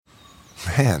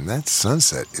Man, that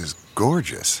sunset is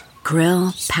gorgeous.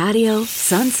 Grill, patio,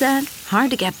 sunset.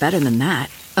 Hard to get better than that.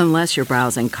 Unless you're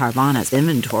browsing Carvana's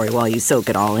inventory while you soak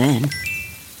it all in.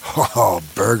 Oh,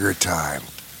 burger time.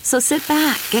 So sit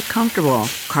back, get comfortable.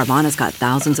 Carvana's got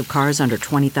thousands of cars under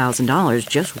 $20,000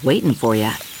 just waiting for you.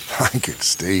 I could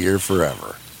stay here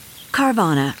forever.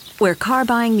 Carvana, where car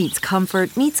buying meets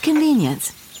comfort meets convenience.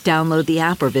 Download the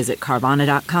app or visit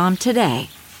Carvana.com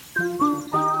today.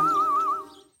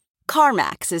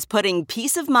 CarMax is putting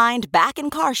peace of mind back in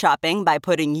car shopping by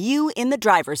putting you in the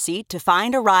driver's seat to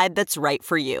find a ride that's right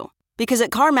for you. Because at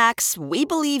CarMax, we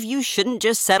believe you shouldn't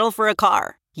just settle for a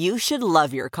car. You should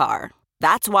love your car.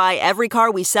 That's why every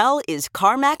car we sell is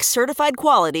CarMax certified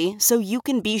quality, so you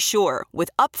can be sure with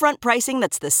upfront pricing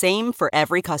that's the same for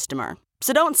every customer.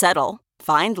 So don't settle.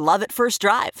 Find love at first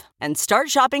drive and start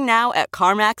shopping now at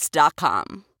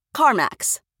CarMax.com.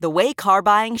 CarMax, the way car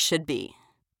buying should be.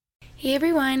 Hey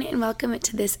everyone, and welcome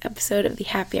to this episode of the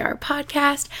Happy Hour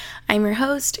podcast. I'm your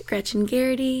host, Gretchen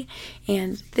Garrity,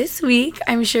 and this week,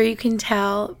 I'm sure you can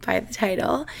tell by the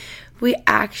title, we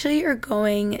actually are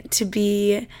going to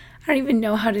be, I don't even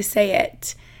know how to say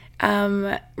it,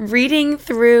 reading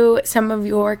through some of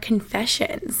your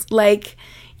confessions, like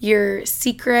your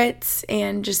secrets,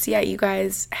 and just, you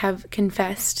guys have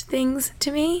confessed things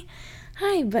to me.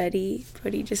 Hi, buddy.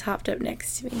 Buddy just hopped up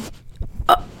next to me.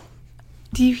 Oh.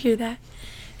 Do you hear that?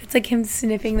 It's like him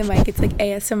sniffing the mic. It's like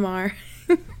ASMR.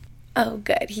 Oh,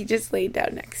 good. He just laid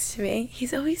down next to me.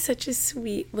 He's always such a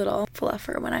sweet little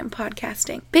fluffer when I'm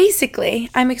podcasting. Basically,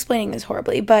 I'm explaining this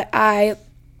horribly, but I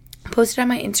posted on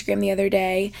my Instagram the other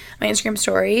day, my Instagram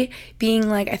story, being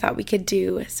like, I thought we could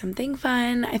do something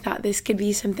fun. I thought this could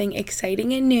be something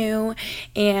exciting and new,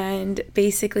 and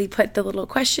basically put the little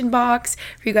question box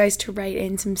for you guys to write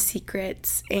in some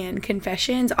secrets and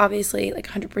confessions. Obviously, like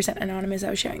 100% anonymous. I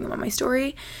was sharing them on my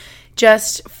story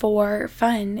just for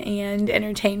fun and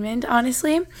entertainment,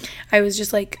 honestly. I was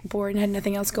just like bored and had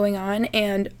nothing else going on,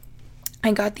 and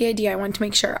I got the idea. I wanted to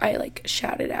make sure I like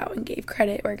shouted out and gave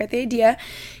credit where I got the idea,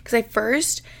 because I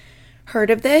first heard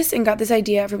of this and got this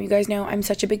idea from, you guys know I'm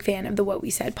such a big fan of the What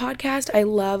We Said podcast. I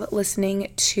love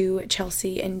listening to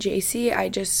Chelsea and JC.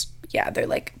 They're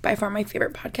like by far my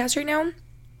favorite podcast right now.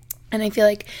 And I feel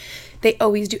like they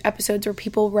always do episodes where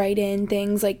people write in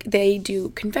things, like they do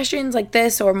confessions like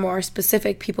this, or more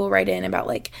specific, people write in about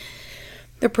like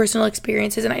their personal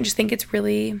experiences. And I just think it's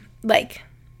really like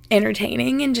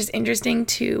entertaining and just interesting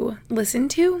to listen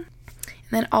to. And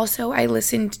then also I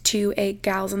listened to a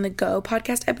Gals on the Go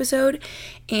podcast episode,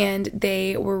 and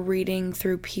they were reading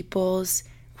through people's,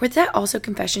 was that also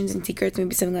confessions and secrets,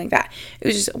 maybe something like that. It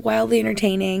was just wildly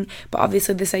entertaining, but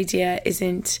obviously this idea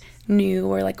isn't new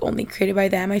or like only created by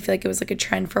them. I feel like it was like a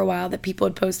trend for a while that people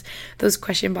would post those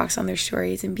question box on their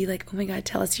stories and be like, oh my god,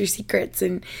 tell us your secrets,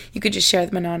 and you could just share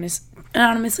them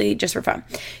anonymously just for fun.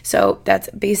 So that's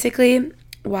basically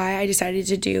why I decided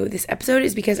to do this episode,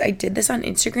 is because I did this on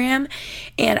Instagram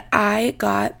and I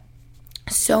got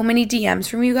so many DMs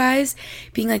from you guys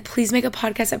being like, please make a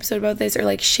podcast episode about this, or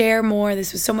like share more.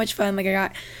 This was so much fun. Like I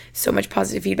got so much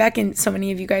positive feedback, and so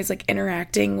many of you guys like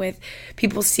interacting with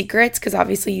people's secrets, because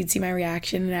obviously you'd see my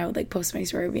reaction and I would like post my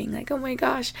story being like, oh my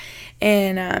gosh.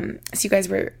 And so you guys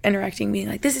were interacting being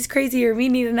like, this is crazy, or we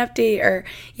need an update, or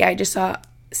I just saw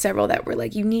several that were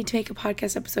like, you need to make a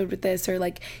podcast episode with this, or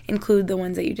like include the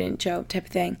ones that you didn't show, type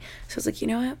of thing. So I was like, you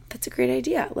know what, that's a great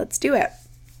idea, let's do it.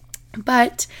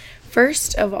 But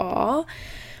first of all,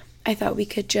 I thought we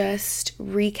could just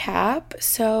recap.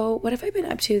 So what have I been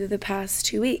up to the past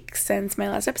 2 weeks since my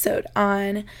last episode?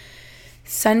 On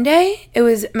Sunday, it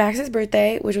was Max's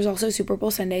birthday, which was also Super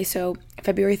Bowl Sunday, so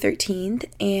February 13th,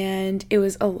 and it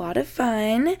was a lot of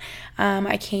fun.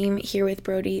 I came here with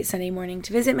Brody Sunday morning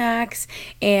to visit Max,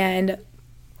 and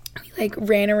we like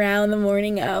ran around the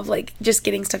morning of like just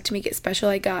getting stuff to make it special.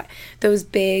 I got those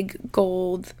big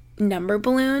gold number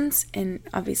balloons, and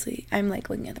obviously I'm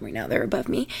like looking at them right now, they're above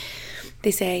me.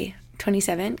 They say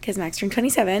 27 because Max turned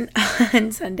 27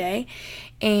 on Sunday.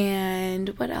 And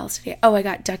what else did I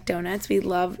got Duck Donuts. We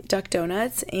love Duck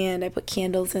Donuts, and I put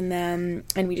candles in them,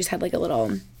 and we just had like a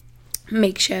little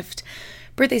makeshift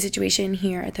birthday situation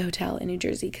here at the hotel in New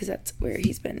Jersey, because that's where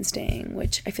he's been staying,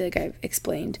 which I feel like I've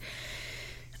explained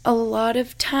a lot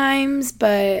of times,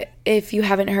 but if you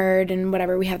haven't heard, and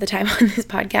whatever, we have the time on this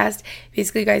podcast.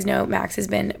 Basically, you guys know Max has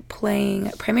been playing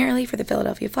primarily for the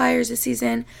Philadelphia Flyers this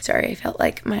season. Sorry, I feel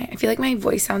like my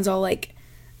voice sounds all like,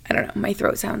 I don't know, my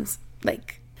throat sounds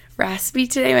like raspy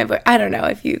today. My voice, I don't know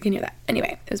if you can hear that.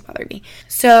 Anyway, it was bothering me.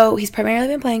 So he's primarily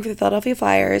been playing for the Philadelphia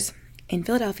Flyers in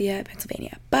Philadelphia,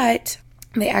 Pennsylvania, but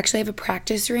they actually have a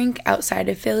practice rink outside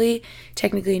of Philly,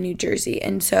 technically in New Jersey.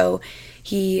 And so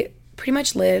he pretty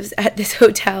much lives at this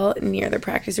hotel near the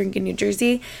practice rink in New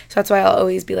Jersey. So that's why I'll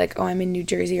always be like, oh, I'm in New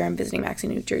Jersey, or I'm visiting Max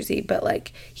in New Jersey. But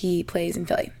like, he plays in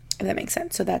Philly, if that makes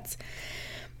sense. So that's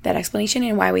that explanation,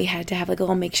 and why we had to have like a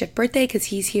little makeshift birthday, because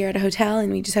he's here at a hotel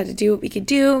and we just had to do what we could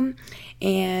do,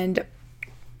 and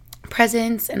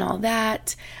presents and all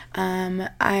that.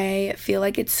 I feel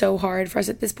like it's so hard for us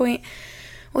at this point.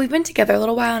 Well, we've been together a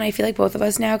little while, and I feel like both of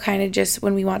us now kind of just,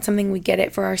 when we want something, we get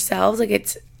it for ourselves.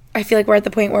 Like, I feel like we're at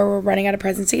the point where we're running out of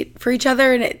presents for each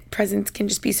other, and presents can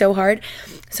just be so hard.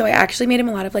 So I actually made him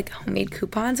a lot of like homemade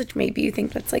coupons, which maybe you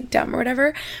think that's like dumb or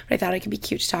whatever, but I thought it could be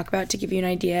cute to talk about, to give you an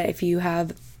idea if you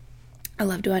have a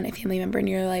loved one, a family member in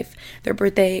your life, their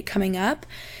birthday coming up.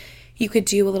 You could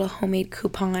do a little homemade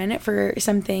coupon for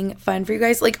something fun for you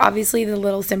guys. Like, obviously the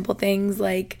little simple things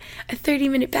like a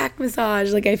 30-minute back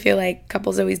massage. Like, I feel like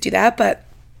couples always do that, but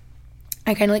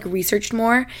I kind of like researched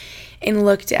more and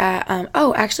looked at,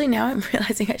 actually now I'm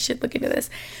realizing I should look into this.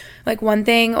 Like, one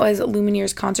thing was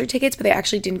Lumineers concert tickets, but they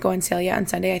actually didn't go on sale yet on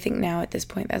Sunday. I think now at this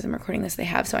point, as I'm recording this, they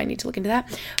have, so I need to look into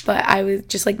that. But I was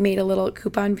just like made a little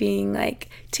coupon being like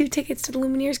 2 tickets to the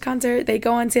Lumineers concert. They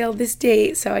go on sale this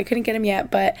date, so I couldn't get them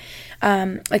yet. But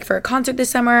like for a concert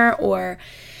this summer, or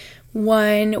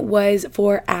one was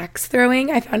for axe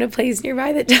throwing. I found a place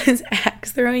nearby that does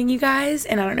axe throwing, you guys.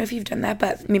 And I don't know if you've done that,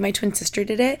 but me and my twin sister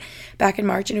did it back in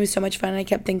March, and it was so much fun. And I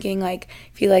kept thinking, like,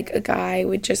 I feel like a guy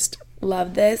would just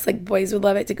love this. Like, boys would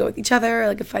love it to go with each other,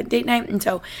 like a fun date night. And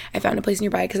so I found a place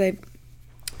nearby because I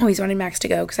always wanted Max to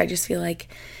go, because I just feel like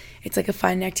it's like a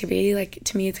fun activity. Like,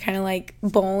 to me, it's kind of like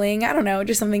bowling. I don't know,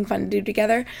 just something fun to do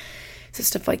together. So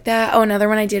stuff like that. Oh, another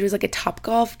one I did was like a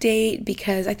Topgolf date,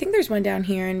 because I think there's one down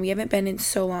here and we haven't been in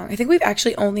so long. I think we've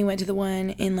actually only went to the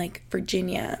one in like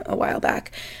Virginia a while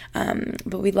back,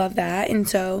 but we love that. And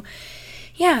so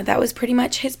yeah, that was pretty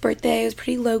much his birthday. It was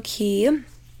pretty low key.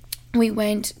 We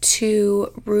went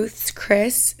to Ruth's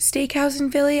Chris Steakhouse in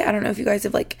Philly. I don't know if you guys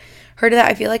have like heard of that.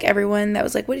 I feel like everyone that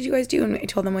was like, what did you guys do? And I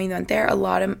told them when we went there, a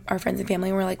lot of our friends and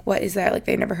family were like, what is that? Like,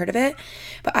 they've never heard of it.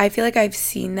 But I feel like I've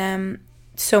seen them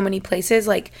so many places.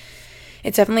 Like,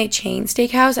 it's definitely a chain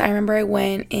steakhouse. I remember I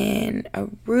went in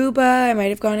Aruba. I might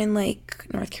have gone in like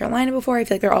North Carolina before. I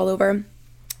feel like they're all over.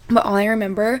 But all I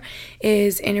remember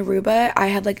is in Aruba, I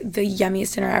had like the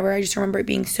yummiest dinner ever. I just remember it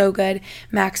being so good.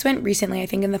 Max went recently, I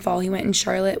think in the fall. He went in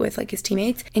Charlotte with like his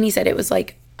teammates, and he said it was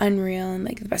like unreal and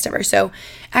like the best ever. So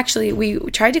actually we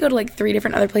tried to go to like 3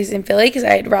 different other places in Philly, because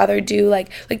I'd rather do like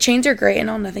chains are great and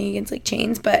all, nothing against like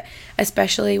chains, but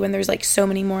especially when there's like so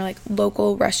many more like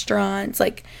local restaurants.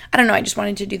 Like, I don't know, I just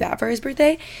wanted to do that for his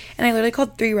birthday. And I literally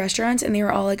called 3 restaurants, and they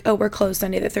were all like, oh, we're closed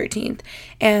Sunday the 13th.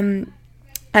 And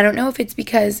I don't know if it's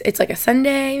because it's like a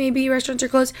Sunday, maybe restaurants are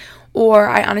closed, or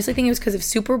I honestly think it was because of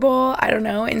Super Bowl. I don't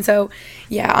know. And so,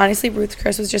 yeah, honestly, Ruth's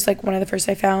Chris was just like one of the first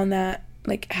I found that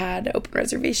like had open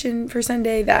reservation for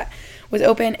Sunday that was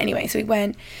open. Anyway, so we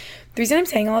went. The reason I'm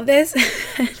saying all of this,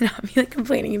 not me like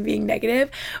complaining and being negative,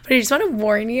 but I just want to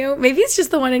warn you. Maybe it's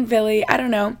just the one in Philly. I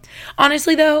don't know.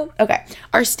 Honestly, though, okay,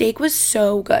 our steak was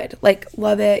so good. Like,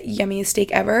 love it. Yummiest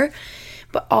steak ever.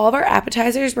 But all of our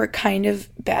appetizers were kind of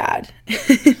bad.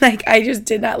 Like, I just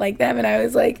did not like them. And I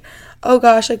was like, oh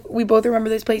gosh, like, we both remember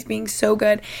this place being so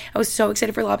good. I was so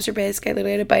excited for lobster bisque. I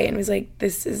literally had a bite and was like,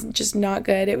 this is just not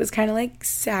good. It was kind of like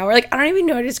sour. Like, I don't even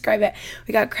know how to describe it.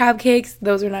 We got crab cakes.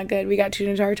 Those were not good. We got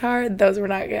tuna tartare. Those were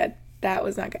not good. That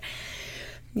was not good.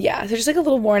 Yeah, so just like a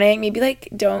little warning. Maybe like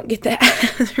don't get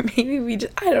that. Or maybe we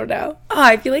just, I don't know. Oh,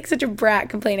 I feel like such a brat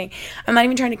complaining. I'm not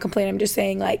even trying to complain. I'm just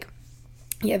saying, like,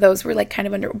 yeah, those were like kind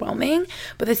of underwhelming,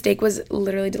 but the steak was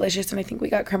literally delicious. And I think we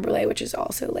got creme brulee, which is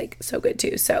also like so good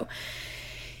too. So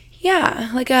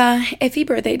yeah, like a iffy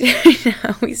birthday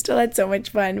dinner. We still had so much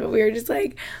fun, but we were just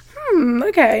like,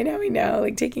 okay, now we know,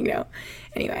 like taking note.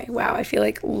 Anyway, wow, I feel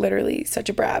like literally such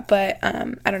a brat, but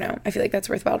I don't know. I feel like that's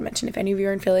worthwhile to mention if any of you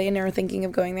are in Philly and are thinking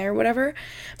of going there or whatever.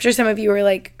 I'm sure some of you are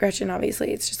like, Gretchen,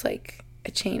 obviously it's just like a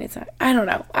chain. It's not, I don't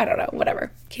know,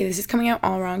 whatever. Okay, this is coming out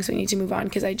all wrong, so we need to move on,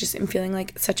 because I just am feeling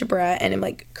like such a brat and I'm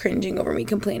like cringing over me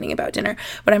complaining about dinner,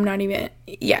 but I'm not even,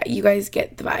 yeah, you guys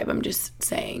get the vibe. I'm just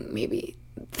saying maybe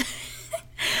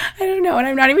I don't know. And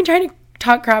I'm not even trying to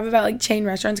talk crap about like chain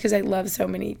restaurants, because I love so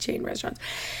many chain restaurants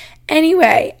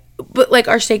anyway. But like,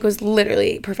 our steak was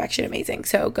literally perfection, amazing.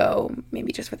 So go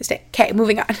maybe just for the steak. Okay,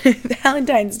 moving on.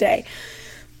 Valentine's Day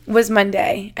was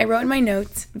Monday. I wrote in my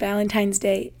notes Valentine's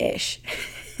Day-ish,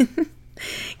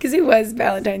 because it was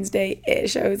Valentine's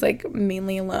Day-ish. I was like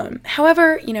mainly alone.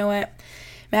 However, you know what?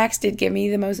 Max did give me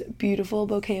the most beautiful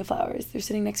bouquet of flowers. They're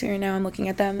sitting next to me right now. I'm looking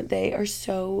at them. They are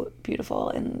so beautiful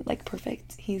and like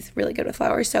perfect. He's really good with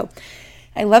flowers. So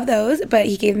I love those, but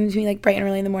he gave them to me like bright and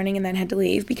early in the morning and then had to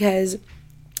leave because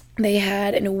they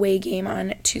had an away game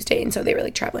on Tuesday, and so they were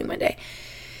like traveling Monday.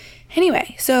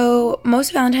 Anyway, so most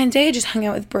of Valentine's Day I just hung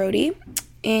out with Brody,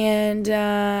 and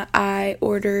I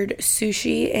ordered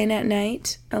sushi in at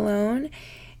night alone.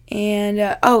 And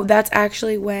that's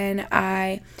actually when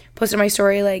I posted my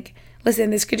story like,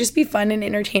 listen, this could just be fun and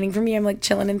entertaining for me. I'm like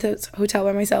chilling in the hotel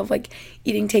by myself, like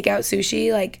eating takeout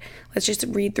sushi. Like, let's just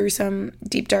read through some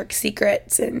deep dark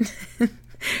secrets and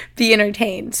be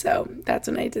entertained. So that's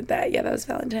when I did that. Yeah, that was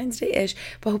Valentine's Day-ish.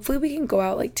 But hopefully we can go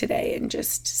out like today and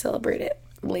just celebrate it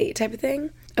late type of thing.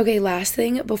 Okay, last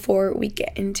thing before we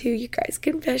get into you guys'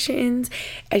 confessions,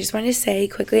 I just wanted to say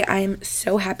quickly, I'm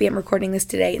so happy I'm recording this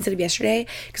today instead of yesterday,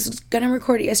 because I was gonna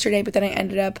record it yesterday, but then I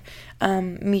ended up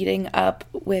meeting up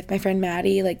with my friend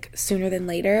Maddie like sooner than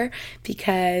later,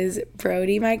 because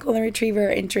Brody, my golden retriever,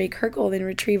 and Drake, her golden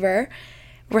retriever,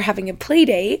 were having a play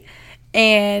date,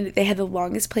 and they had the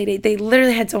longest play date. They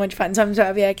literally had so much fun, so I'm so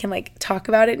happy I can like talk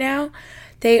about it now.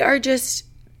 They are just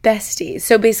besties.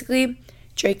 So basically,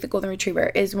 Drake, the golden retriever,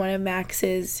 is one of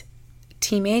Max's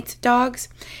teammates' dogs,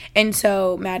 and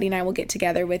so Maddie and I will get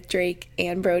together with Drake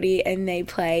and Brody, and they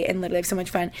play and literally have so much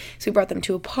fun. So we brought them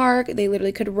to a park. They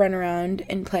literally could run around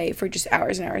and play for just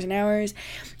hours and hours and hours.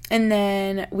 And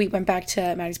then we went back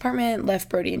to Maddie's apartment, left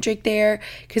Brody and Drake there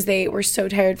because they were so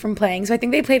tired from playing. So I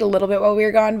think they played a little bit while we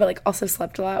were gone, but like also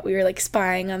slept a lot. We were like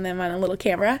spying on them on a little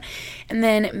camera. And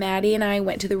then Maddie and I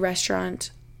went to the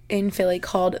restaurant in Philly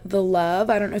called The Love.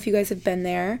 I don't know if you guys have been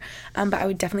there, but I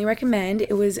would definitely recommend.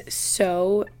 It was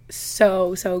so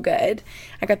good.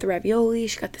 I got the ravioli,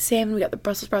 she got the salmon, we got the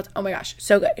Brussels sprouts. Oh my gosh,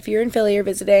 so good. If you're in Philly or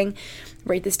visiting,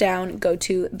 write this down, go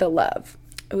to The Love.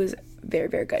 It was very,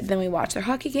 very good. Then we watched their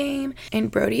hockey game,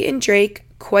 and Brody and Drake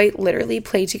quite literally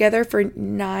played together for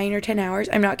 9 or 10 hours.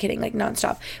 I'm not kidding, like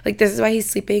nonstop. Like, this is why he's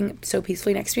sleeping so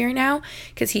peacefully next to me right now,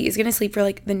 because he is gonna sleep for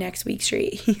like the next week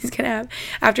straight. He's gonna have,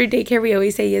 after daycare, we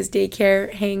always say he has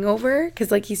daycare hangover,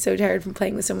 because like he's so tired from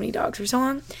playing with so many dogs for so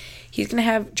long. He's gonna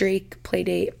have Drake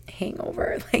playdate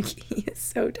hangover. Like, he is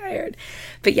so tired.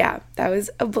 But yeah, that was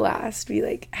a blast. We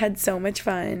like had so much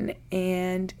fun.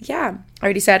 And yeah, I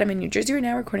already said I'm in New Jersey right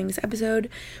now recording this episode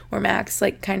where Max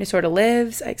like kind of sort of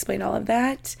lives. I explained all of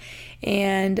that.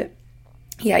 And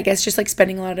yeah, I guess just like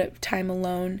spending a lot of time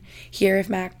alone here if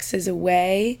Max is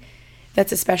away.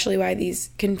 That's especially why these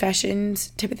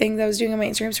confessions type of things I was doing on my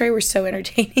Instagram story were so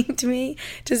entertaining to me,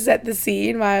 to set the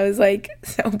scene while I was like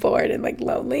so bored and like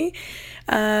lonely.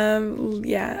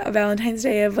 Yeah, a Valentine's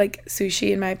Day of like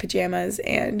sushi in my pajamas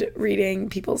and reading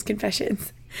people's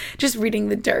confessions. Just reading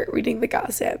the dirt, reading the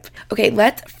gossip. Okay,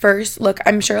 let's first look.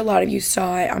 I'm sure a lot of you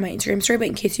saw it on my Instagram story, but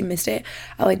in case you missed it,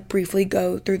 I'll like briefly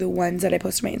go through the ones that I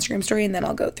posted on my Instagram story, and then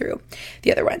I'll go through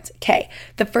the other ones. Okay,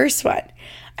 the first one.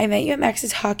 I met you at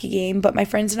Max's hockey game, but my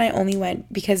friends and I only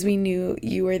went because we knew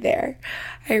you were there.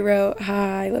 I wrote,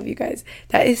 hi, I love you guys.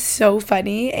 That is so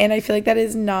funny, and I feel like that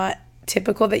is not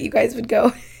typical that you guys would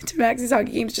go to Max's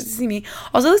hockey games just to see me.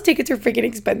 Also, those tickets are freaking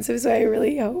expensive, so I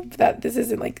really hope that this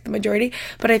isn't like the majority,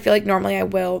 but I feel like normally I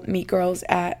will meet girls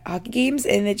at hockey games,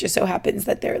 and it just so happens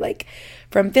that they're like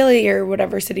from Philly or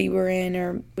whatever city we're in,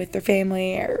 or with their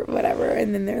family or whatever,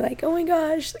 and then they're like, oh my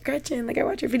gosh, Gretchen, like I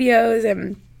watch your videos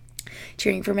and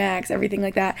cheering for Max, everything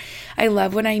like that. I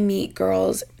love when I meet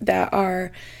girls that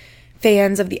are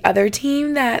fans of the other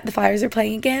team that the Flyers are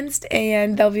playing against,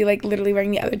 and they'll be like literally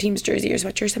wearing the other team's jersey or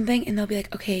sweatshirt or something, and they'll be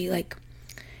like, okay, like,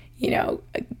 you know,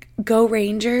 go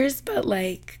Rangers, but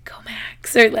like go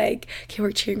Max, or like, okay,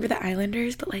 we're cheering for the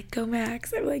Islanders, but like go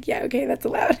Max. I'm like, yeah, okay, that's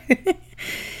allowed.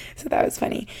 So that was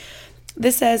funny.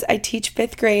 This says, I teach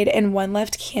 5th grade and one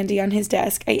left candy on his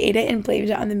desk. I ate it and blamed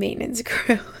it on the maintenance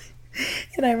crew.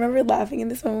 And I remember laughing in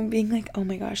this moment, being like, oh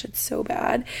my gosh, it's so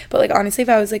bad. But like, honestly, if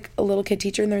I was like a little kid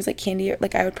teacher and there was like candy,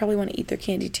 like I would probably want to eat their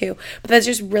candy too. But that's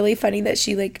just really funny that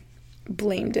she like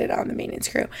blamed it on the maintenance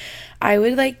crew. I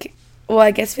would like, well,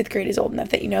 I guess 5th grade is old enough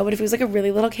that, you know, but if it was like a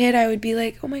really little kid, I would be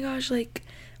like, oh my gosh, like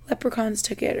leprechauns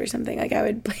took it or something. Like I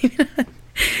would blame it on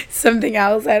something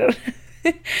else. I don't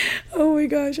know. Oh my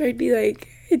gosh, I'd be like,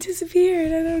 it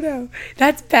disappeared. I don't know.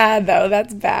 That's bad though.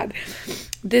 That's bad.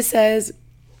 This says,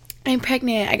 I'm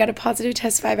pregnant. I got a positive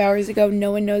test 5 hours ago.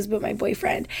 No one knows but my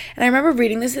boyfriend. And I remember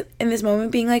reading this in this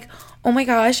moment being like, oh my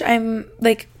gosh, I'm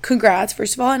like, congrats,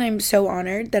 first of all. And I'm so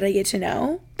honored that I get to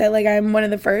know that like I'm one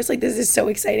of the first. Like, this is so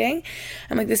exciting.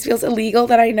 I'm like, this feels illegal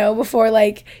that I know before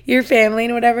like your family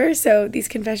and whatever. So these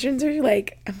confessions are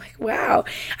like, I'm like, wow.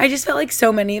 I just felt like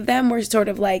so many of them were sort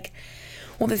of like,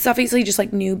 well, this is obviously just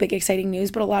like new, big, exciting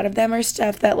news, but a lot of them are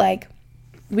stuff that like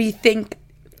we think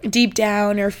deep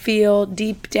down or feel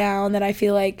deep down that I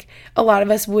feel like a lot of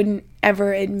us wouldn't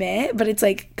ever admit, but it's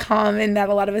like common that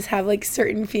a lot of us have like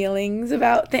certain feelings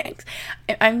about things.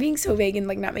 I'm being so vague and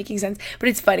like not making sense, but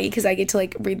it's funny because I get to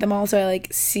like read them all, so I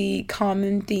like see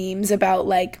common themes about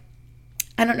like,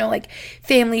 I don't know, like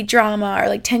family drama or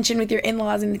like tension with your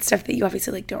in-laws, and it's stuff that you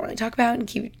obviously like don't really talk about and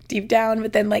keep deep down,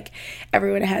 but then like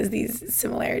everyone has these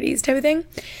similarities type of thing.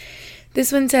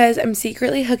 This one says, I'm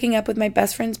secretly hooking up with my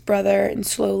best friend's brother and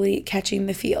slowly catching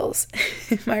the feels.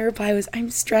 My reply was, I'm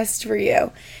stressed for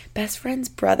you. Best friend's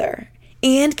brother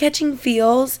and catching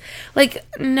feels? Like,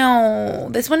 no.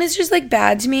 This one is just like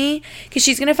bad to me because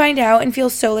she's going to find out and feel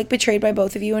so like betrayed by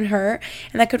both of you and her.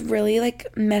 And that could really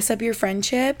like mess up your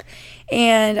friendship.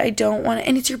 And I don't want it.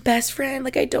 And it's your best friend.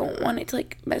 Like, I don't want it to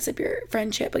like mess up your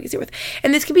friendship. Like,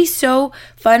 and this could be so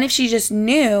fun if she just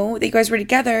knew that you guys were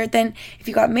together. Then if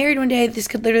you got married one day, this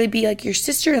could literally be like your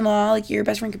sister-in-law. Like, your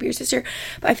best friend could be your sister.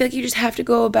 But I feel like you just have to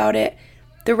go about it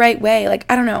the right way. Like,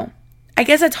 I don't know. I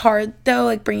guess that's hard though,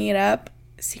 like bringing it up,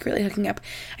 secretly hooking up.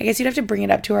 I guess you'd have to bring it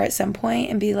up to her at some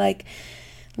point and be like,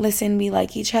 listen, we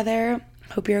like each other.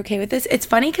 Hope you're okay with this. It's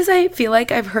funny because I feel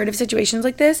like I've heard of situations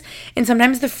like this, and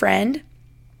sometimes the friend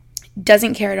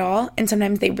doesn't care at all, and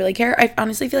sometimes they really care. I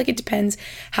honestly feel like it depends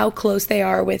how close they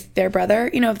are with their brother.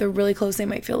 You know, if they're really close, they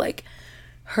might feel like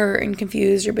hurt and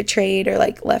confused or betrayed or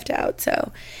like left out.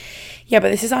 So yeah, but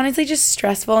this is honestly just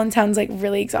stressful and sounds like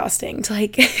really exhausting to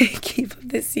like keep up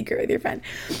this secret with your friend.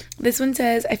 This one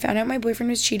says, I found out my boyfriend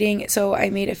was cheating, so I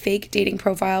made a fake dating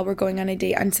profile. We're going on a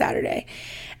date on Saturday.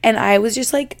 And I was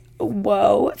just like,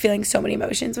 whoa, feeling so many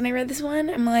emotions when I read this one.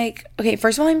 I'm like, okay,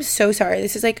 first of all, I'm so sorry.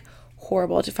 This is like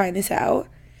horrible to find this out.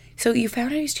 So you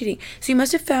found out he was cheating. So you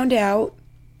must have found out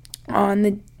on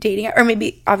the dating app, or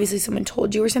maybe obviously someone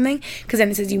told you or something, because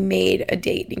then it says you made a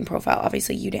dating profile.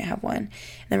 Obviously you didn't have one, and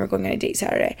then we're going on a date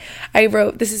Saturday. I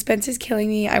wrote, the suspense is killing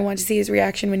me. I want to see his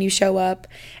reaction when you show up.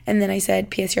 And then I said,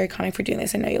 P.S. you're iconic for doing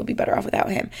this. I know you'll be better off without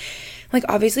him. Like,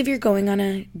 obviously if you're going on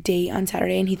a date on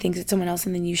Saturday and he thinks it's someone else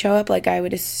and then you show up, like, I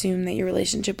would assume that your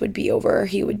relationship would be over.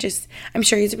 He would just, I'm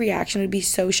sure his reaction would be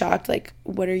so shocked, like,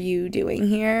 what are you doing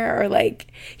here? Or like,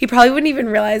 he probably wouldn't even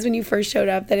realize when you first showed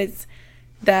up that it's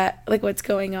that, like, what's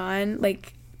going on,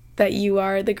 like, that you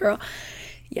are the girl.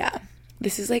 Yeah,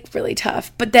 this is like really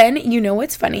tough. But then, you know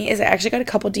what's funny is I actually got a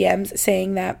couple DMs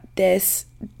saying that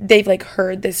they've like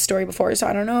heard this story before. So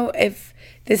I don't know if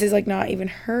this is like not even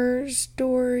her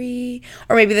story,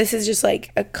 or maybe this is just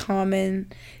like a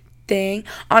common thing.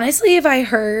 Honestly, if I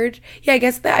heard, yeah, I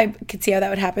guess that I could see how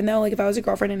that would happen though. Like, if I was a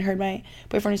girlfriend and heard my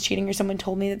boyfriend was cheating, or someone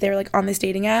told me that they were like on this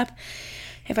dating app,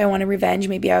 if I wanted revenge,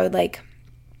 maybe I would like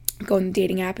go on the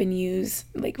dating app and use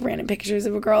like random pictures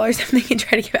of a girl or something and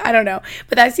try to get, I don't know.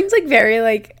 But that seems like very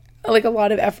like a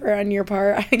lot of effort on your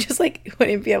part. I just like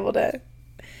wouldn't be able to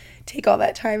take all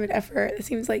that time and effort. It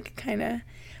seems like kind of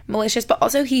malicious, but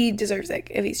also he deserves it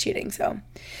if he's cheating. So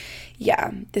yeah,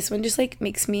 this one just like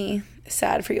makes me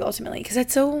sad for you ultimately, because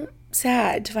that's so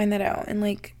sad to find that out and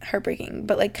like heartbreaking,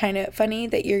 but like kind of funny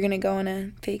that you're gonna go on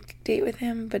a fake date with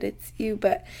him, but it's you.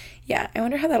 But yeah, I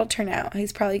wonder how that'll turn out.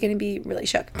 He's probably gonna be really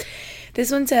shook.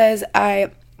 This one says,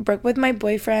 I broke with my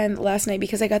boyfriend last night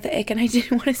because I got the ick and I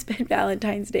didn't want to spend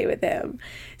Valentine's Day with him.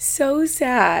 So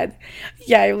sad.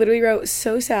 Yeah, I literally wrote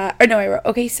so sad, or no, I wrote,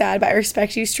 okay, sad, but I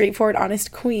respect you, straightforward,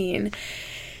 honest queen,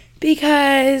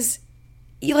 because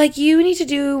you need to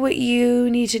do what you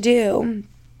need to do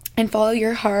and follow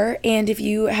your heart. And if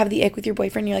you have the ick with your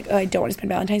boyfriend, you're like, oh, I don't want to spend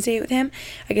Valentine's Day with him,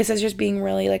 I guess that's just being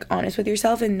really like honest with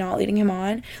yourself and not leading him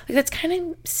on. Like, that's kind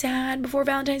of sad before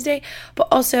Valentine's Day, but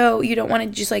also you don't want to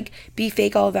just like be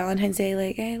fake all of Valentine's Day,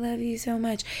 like, I love you so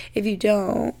much, if you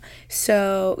don't.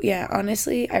 So yeah,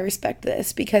 honestly, I respect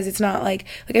this, because it's not like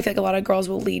I feel like a lot of girls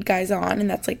will lead guys on, and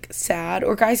that's like sad,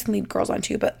 or guys can lead girls on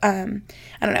too, but I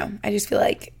don't know, I just feel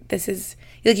like this is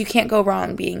like, you can't go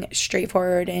wrong being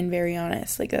straightforward and very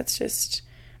honest. Like, that's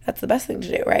the best thing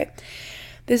to do, right?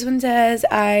 This one says,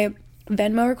 I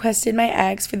Venmo requested my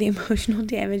ex for the emotional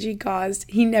damage he caused.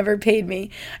 He never paid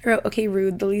me. I wrote, okay,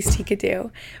 rude, the least he could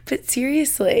do. But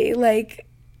seriously, like,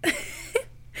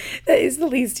 that is the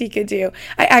least he could do.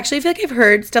 I actually feel like I've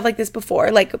heard stuff like this before.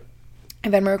 Like, I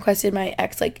Venmo requested my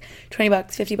ex like $20,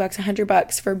 $50,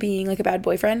 $100 for being like a bad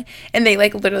boyfriend, and they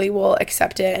like literally will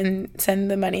accept it and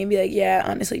send the money and be like, yeah,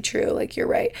 honestly true, like, you're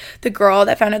right. The girl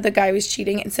that found out the guy was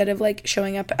cheating, instead of like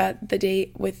showing up at the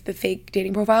date with the fake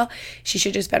dating profile, she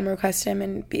should just Venmo request him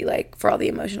and be like, for all the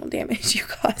emotional damage you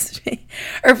caused me,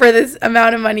 or for this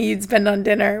amount of money you'd spend on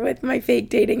dinner with my fake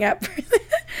dating app.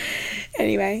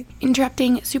 Anyway,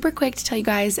 interrupting super quick to tell you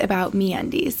guys about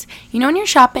MeUndies. You know when you're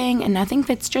shopping and nothing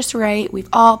fits just right? We've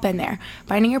all been there.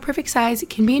 Finding your perfect size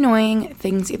can be annoying.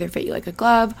 Things either fit you like a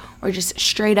glove or just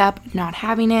straight up not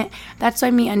having it. That's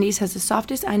why MeUndies has the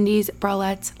softest undies,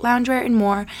 bralettes, loungewear, and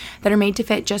more that are made to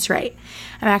fit just right.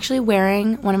 I'm actually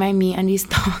wearing one of my MeUndies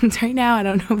thongs right now. I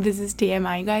don't know if this is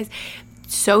TMI, you guys.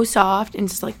 So soft and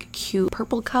just like cute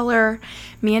purple color.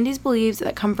 MeUndies believes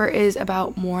that comfort is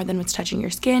about more than what's touching your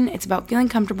skin. It's about feeling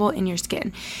comfortable in your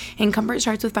skin. And comfort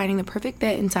starts with finding the perfect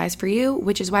fit and size for you,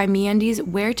 which is why MeUndies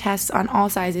wear tests on all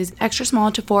sizes, extra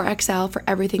small to 4XL for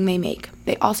everything they make.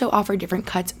 They also offer different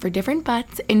cuts for different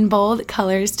butts in bold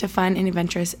colors to fun and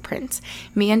adventurous prints.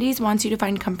 MeUndies wants you to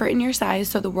find comfort in your size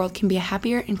so the world can be a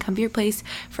happier and comfier place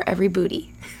for every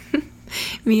booty.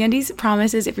 MeUndies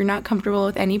promises if you're not comfortable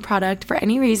with any product for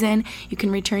any reason, you can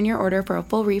return your order for a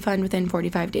full refund within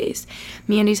 45 days.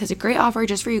 MeUndies has a great offer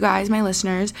just for you guys, my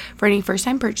listeners. For any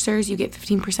first-time purchasers, you get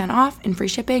 15% off and free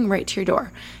shipping right to your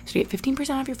door. So you get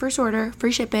 15% off your first order,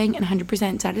 free shipping, and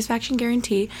 100% satisfaction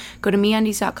guarantee. Go to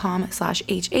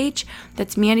MeUndies.com/HH.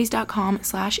 That's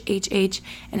MeUndies.com/HH.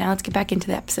 And now let's get back into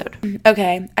the episode.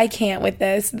 Okay, I can't with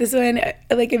this. This one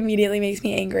like immediately makes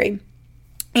me angry.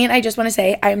 And I just want to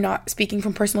say, I'm not speaking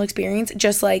from personal experience,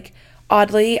 just like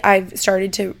oddly, I've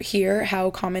started to hear how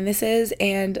common this is,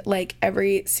 and like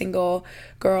every single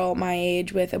girl my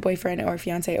age with a boyfriend or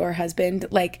fiance or husband,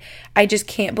 like I just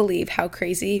can't believe how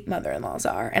crazy mother-in-laws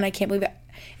are. And I can't believe that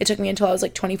it took me until I was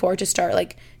like 24 to start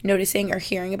like noticing or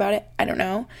hearing about it. I don't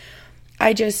know.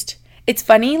 It's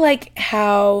funny like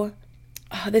how,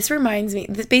 this reminds me,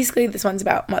 basically this one's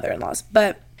about mother-in-laws,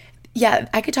 but yeah,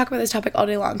 I could talk about this topic all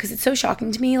day long because it's so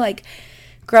shocking to me. Like,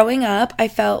 growing up, I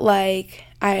felt like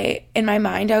in my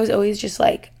mind, I was always just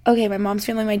like, okay, my mom's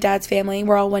family, my dad's family,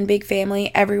 we're all one big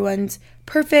family. Everyone's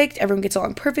perfect. Everyone gets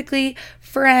along perfectly.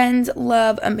 Friends,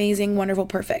 love, amazing, wonderful,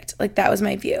 perfect. Like, that was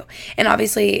my view. And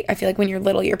obviously, I feel like when you're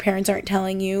little, your parents aren't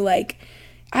telling you, like,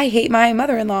 I hate my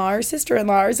mother-in-law or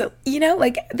sister-in-law or so, you know,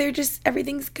 like they're just,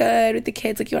 everything's good with the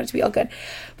kids, like you want it to be all good.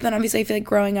 But then obviously I feel like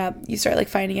growing up, you start like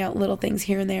finding out little things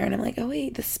here and there, and I'm like, oh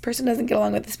wait, this person doesn't get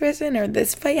along with this person, or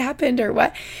this fight happened, or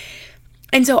what.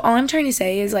 And so all I'm trying to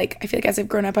say is like, I feel like as I've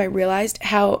grown up, I realized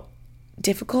how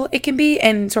difficult it can be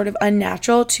and sort of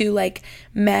unnatural to like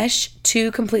mesh two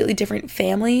completely different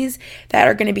families that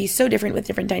are going to be so different with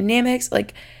different dynamics.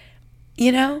 Like,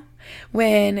 you know,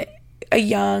 when a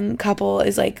young couple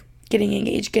is like getting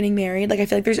engaged, getting married, like I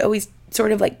feel like there's always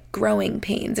sort of like growing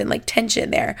pains and like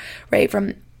tension there, right,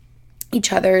 from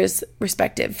each other's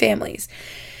respective families.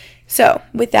 So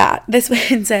with that, this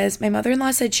one says, my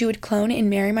mother-in-law said she would clone and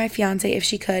marry my fiance if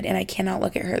she could, and I cannot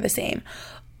look at her the same.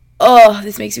 Oh,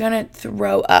 this makes me want to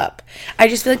throw up. I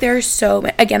just feel like there are so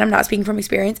many, again, I'm not speaking from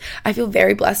experience. I feel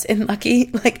very blessed and lucky.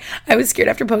 Like, I was scared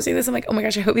after posting this. I'm like, oh my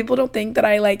gosh, I hope people don't think that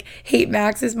I like hate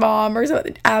Max's mom or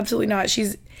something. Absolutely not.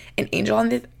 She's an angel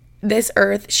on this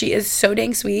earth. She is so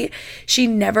dang sweet. She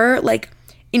never like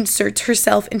inserts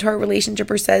herself into our relationship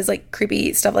or says like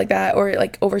creepy stuff like that or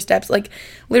like oversteps, like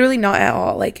literally not at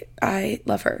all. Like, I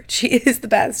love her. She is the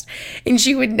best. And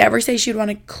she would never say she would want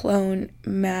to clone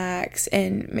Max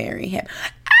and marry him.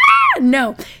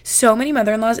 No. So many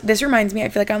mother-in-laws. This reminds me, I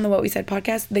feel like on the What We Said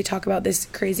podcast, they talk about this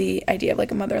crazy idea of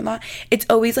like a mother-in-law. It's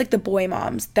always like the boy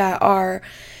moms that are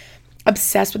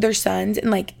obsessed with their sons and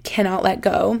like cannot let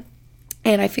go.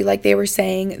 And I feel like they were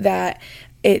saying that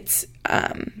it's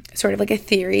sort of like a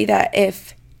theory that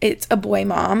if it's a boy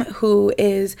mom who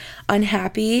is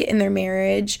unhappy in their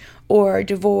marriage or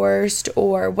divorced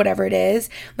or whatever it is,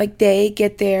 like they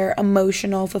get their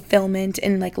emotional fulfillment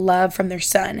and like love from their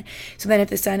son. So then if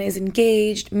the son is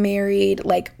engaged, married,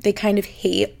 like they kind of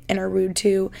hate and are rude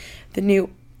to the new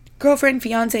girlfriend,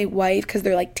 fiance, wife, because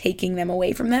they're like taking them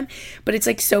away from them. But it's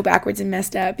like so backwards and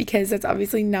messed up because that's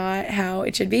obviously not how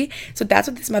it should be. So that's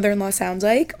what this mother-in-law sounds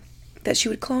like, that she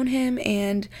would clone him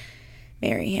and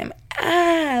marry him.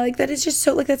 Like that is just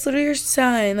so, like that's literally your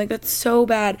son. Like that's so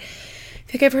bad.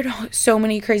 I think I've heard so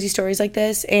many crazy stories like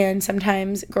this, and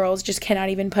sometimes girls just cannot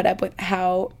even put up with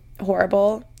how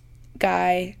horrible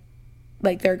their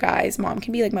guy's mom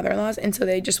can be, like mother-in-laws, and so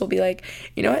they just will be like,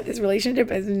 you know what, this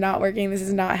relationship is not working, this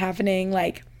is not happening.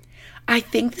 Like, I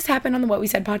think this happened on the What We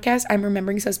Said podcast. I'm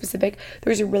remembering so specific.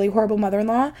 There was a really horrible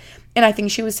mother-in-law, and I think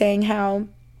she was saying how,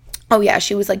 oh yeah,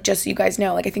 she was like, just so you guys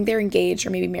know, like I think they're engaged or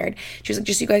maybe married. She was like,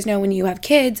 just so you guys know, when you have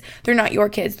kids, they're not your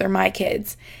kids, they're my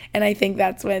kids. And I think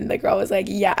that's when the girl was like,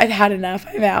 yeah, I've had enough,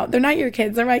 I'm out. They're not your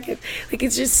kids, they're my kids. Like,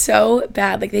 it's just so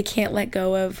bad. Like, they can't let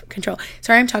go of control.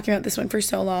 Sorry I'm talking about this one for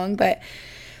so long, but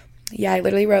Yeah, I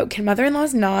literally wrote, can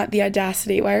mother-in-laws not? The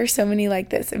audacity. Why are so many like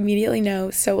this? Immediately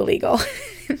no, so illegal.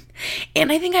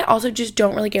 And I think I also just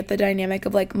don't really get the dynamic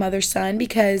of like mother-son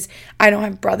because I don't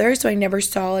have brothers, so I never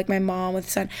saw like my mom with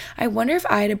son. I wonder if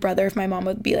I had a brother, if my mom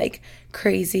would be like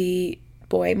crazy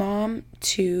boy mom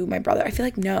to my brother. I feel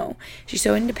like no. She's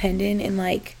so independent and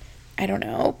like, I don't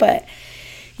know, but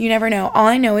you never know. All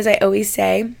I know is I always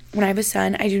say when I have a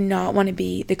son, I do not want to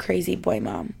be the crazy boy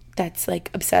mom that's like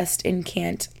obsessed and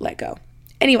can't let go.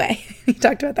 Anyway, we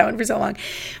talked about that one for so long.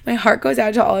 My heart goes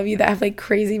out to all of you that have like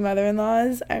crazy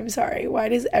mother-in-laws. I'm sorry. Why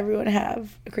does everyone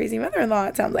have a crazy mother-in-law?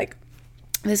 It sounds like.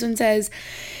 This one says,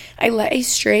 I let a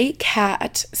stray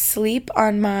cat sleep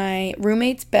on my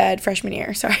roommate's bed freshman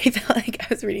year. Sorry, I felt like I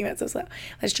was reading that so slow.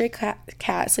 Let a stray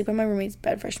cat sleep on my roommate's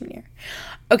bed freshman year.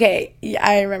 Okay, yeah,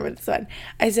 I remember this one.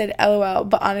 I said, LOL,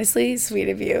 but honestly, sweet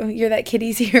of you. You're that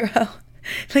kitty's hero.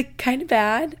 Like, kind of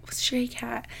bad. Stray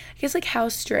cat. I guess, like, how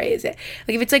stray is it?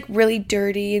 Like, if it's, like, really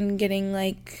dirty and getting,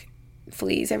 like,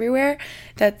 fleas everywhere,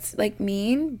 that's, like,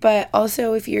 mean. But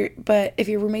also, if your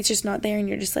roommate's just not there and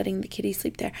you're just letting the kitty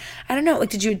sleep there. I don't know. Like,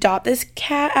 did you adopt this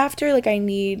cat after? Like, I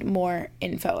need more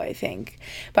info, I think.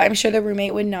 But I'm sure the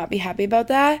roommate would not be happy about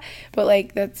that. But,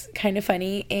 like, that's kind of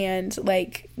funny and,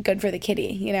 like, good for the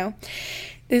kitty, you know?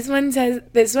 This one I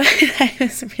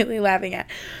was really laughing at.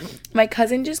 My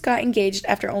cousin just got engaged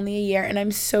after only a year, and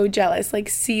I'm so jealous, like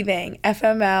seething.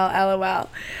 FML, LOL.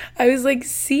 I was like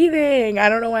seething. I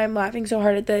don't know why I'm laughing so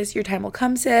hard at this. Your time will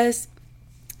come, sis.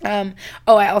 I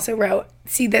also wrote,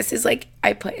 see, this is like,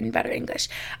 I put in better English.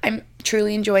 I'm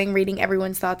truly enjoying reading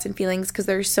everyone's thoughts and feelings because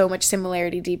there's so much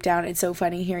similarity deep down. It's so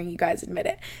funny hearing you guys admit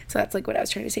it. So that's like what I was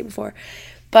trying to say before.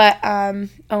 But,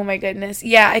 oh my goodness.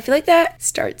 Yeah, I feel like that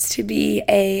starts to be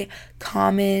a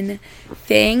common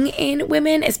thing in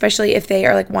women, especially if they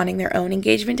are like wanting their own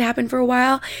engagement to happen for a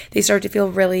while. They start to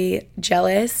feel really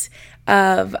jealous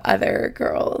of other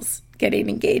girls getting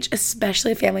engaged,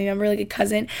 especially a family member, like a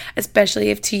cousin, especially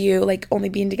if to you, like only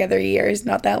being together a year is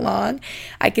not that long.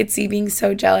 I could see being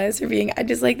so jealous or I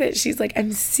just like that she's like,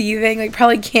 I'm seething, like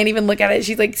probably can't even look at it.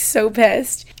 She's like so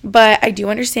pissed. But I do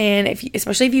understand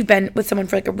especially if you've been with someone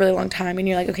for like a really long time and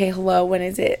you're like, okay, hello, when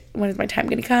is my time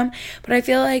going to come? But I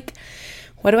feel like,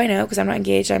 what do I know? Because I'm not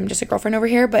engaged. I'm just a girlfriend over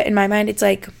here. But in my mind, it's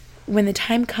like when the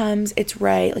time comes, it's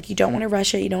right. Like you don't want to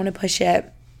rush it. You don't want to push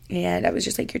it. And I was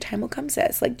just like, your time will come,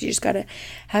 sis. Like, you just got to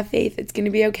have faith. It's going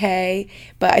to be okay.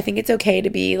 But I think it's okay to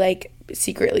be, like,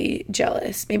 secretly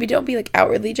jealous. Maybe don't be, like,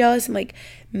 outwardly jealous and, like,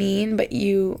 mean. But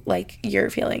you, like, your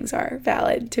feelings are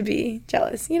valid to be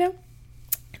jealous, you know?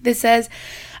 This says,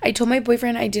 I told my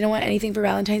boyfriend I didn't want anything for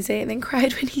Valentine's Day and then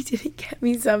cried when he didn't get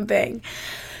me something.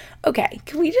 Okay,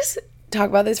 can we just talk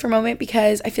about this for a moment,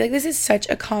 because I feel like this is such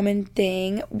a common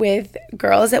thing with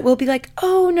girls that will be like,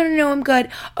 oh, no, I'm good.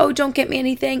 Oh, don't get me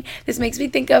anything. This makes me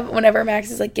think of whenever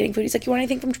Max is like getting food. He's like, you want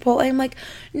anything from Chipotle? I'm like,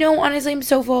 no, honestly, I'm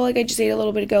so full. Like, I just ate a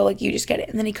little bit ago. Like, you just get it.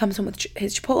 And then he comes home with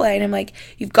his Chipotle and I'm like,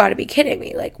 you've got to be kidding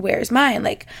me. Like, where's mine?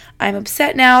 Like, I'm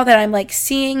upset now that I'm like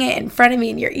seeing it in front of me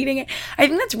and you're eating it. I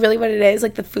think that's really what it is.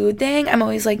 Like the food thing. I'm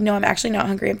always like, no, I'm actually not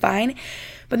hungry. I'm fine.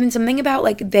 But then something about,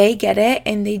 like, they get it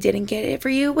and they didn't get it for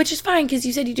you, which is fine because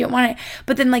you said you didn't want it.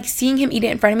 But then, like, seeing him eat it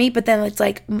in front of me, but then it's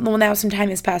like, well, now some time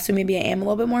has passed, so maybe I am a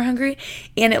little bit more hungry.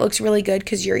 And it looks really good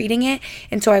because you're eating it,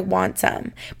 and so I want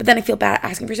some. But then I feel bad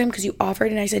asking for some because you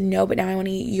offered and I said no, but now I want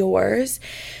to eat yours.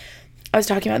 I was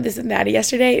talking about this with Maddie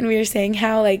yesterday, and we were saying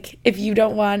how, like, if you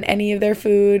don't want any of their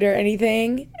food or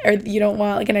anything, or you don't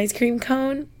want, like, an ice cream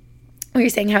cone, we were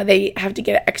saying how they have to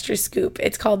get an extra scoop.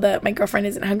 It's called the my girlfriend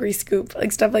isn't hungry scoop,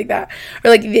 like stuff like that. Or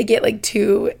like they get like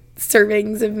 2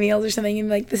 servings of meals or something, and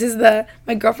like this is the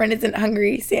my girlfriend isn't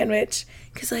hungry sandwich,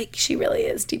 because like she really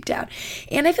is deep down.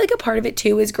 And I feel like a part of it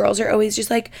too is girls are always just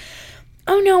like,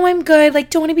 oh no, I'm good, like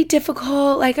don't want to be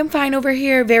difficult, like I'm fine over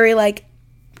here, very like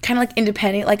kind of like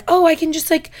independent, like oh I can just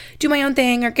like do my own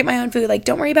thing or get my own food, like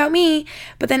don't worry about me.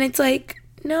 But then it's like,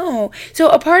 no. So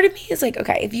a part of me is like,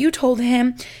 okay, if you told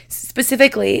him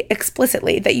specifically,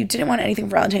 explicitly that you didn't want anything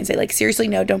for Valentine's Day, like seriously,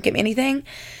 no, don't get me anything.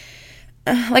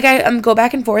 Like I'm go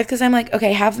back and forth because I'm like,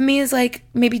 okay, half of me is like,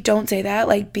 maybe don't say that,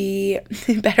 like be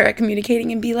better at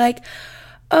communicating and be like,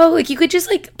 oh, like you could just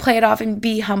like play it off and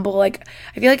be humble. Like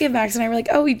I feel like if Max and I were like,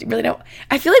 oh, we really don't,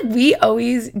 I feel like we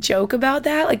always joke about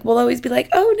that. Like we'll always be like,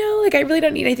 oh no, like I really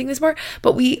don't need anything this more,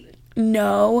 but we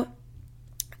know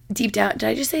deep down, did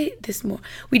I just say this more?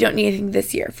 We don't need anything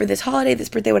this year for this holiday, this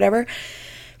birthday, whatever.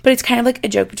 But it's kind of like a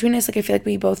joke between us. Like I feel like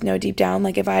we both know deep down,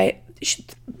 like if I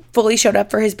fully showed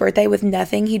up for his birthday with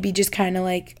nothing, he'd be just kind of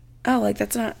like oh, like,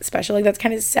 that's not special. Like, that's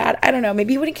kind of sad. I don't know.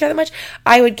 Maybe he wouldn't care that much.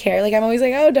 I would care. Like, I'm always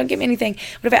like, oh, don't get me anything.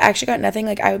 But if I actually got nothing,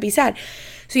 like, I would be sad.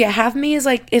 So yeah, half of me is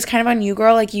like, is kind of on you,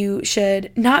 girl. Like, you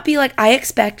should not be like, I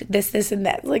expect this, and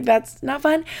that. Like, that's not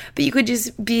fun. But you could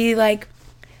just be like,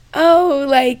 oh,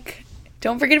 like,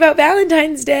 don't forget about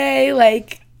Valentine's Day.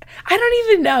 Like, I don't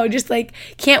even know. Just like,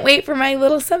 can't wait for my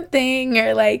little something,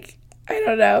 or like, I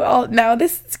don't know. Now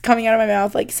this is coming out of my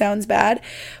mouth, like, sounds bad.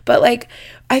 But like,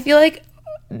 I feel like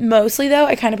mostly though,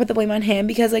 I kind of put the blame on him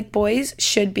because like boys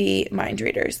should be mind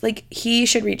readers. Like, he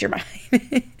should read your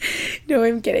mind. No,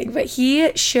 I'm kidding. But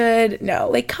he should know.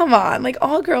 Like, come on. Like,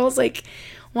 all girls like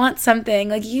want something.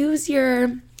 Like, use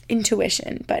your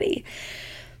intuition, buddy.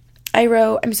 I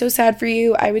wrote, I'm so sad for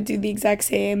you. I would do the exact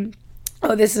same.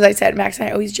 Oh, this is, I said, Max and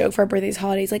I always joke for our birthdays,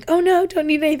 holidays, like, oh no, don't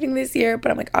need anything this year. But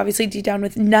I'm like, obviously deep down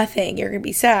with nothing, you're going to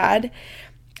be sad.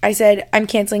 I said, I'm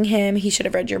canceling him. He should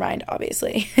have read your mind,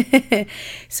 obviously.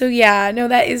 So yeah, no,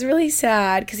 that is really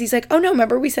sad because he's like, oh no,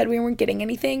 remember we said we weren't getting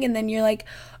anything? And then you're like,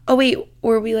 oh wait,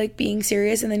 were we like being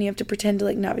serious? And then you have to pretend to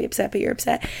like not be upset, but you're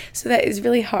upset. So that is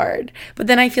really hard. But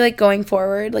then I feel like going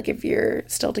forward, like if you're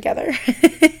still together,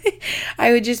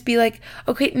 I would just be like,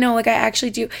 okay, no, like I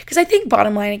actually do. Because I think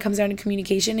bottom line, it comes down to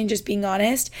communication and just being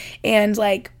honest. And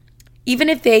like, even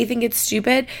if they think it's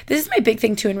stupid, this is my big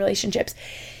thing too in relationships.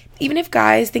 Even if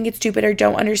guys think it's stupid or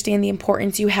don't understand the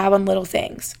importance you have on little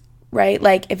things, right?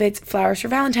 Like if it's flowers for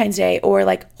Valentine's Day or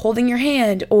like holding your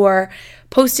hand or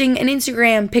posting an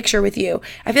Instagram picture with you.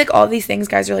 I feel like all these things,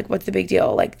 guys are like, what's the big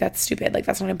deal? Like, that's stupid. Like,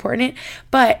 that's not important.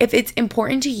 But if it's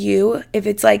important to you, if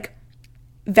it's like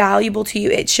valuable to you,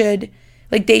 it should,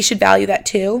 like, they should value that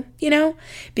too, you know?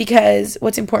 Because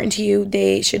what's important to you,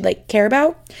 they should like care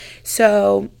about.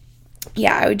 So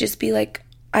yeah, I would just be like,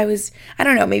 I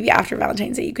don't know, maybe after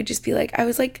Valentine's Day, you could just be like, I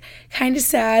was like kind of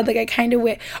sad. Like, I kind of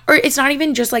or it's not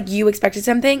even just like you expected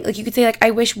something. Like, you could say like,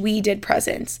 I wish we did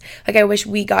presents. Like, I wish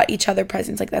we got each other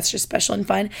presents. Like, that's just special and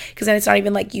fun. Cause then it's not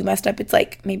even like you messed up. It's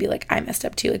like, maybe like I messed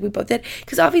up too. Like, we both did.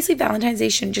 Cause obviously Valentine's Day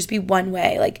shouldn't just be one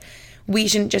way. Like, we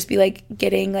shouldn't just be like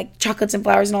getting like chocolates and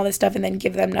flowers and all this stuff and then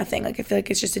give them nothing. Like, I feel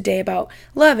like it's just a day about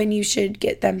love and you should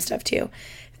get them stuff too.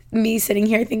 Me sitting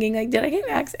here thinking like, did I get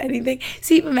Max anything?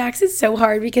 See, but Max is so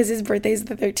hard because his birthday is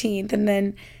the 13th and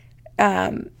then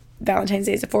Valentine's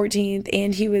Day is the 14th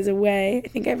and he was away. I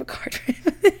think I have a card for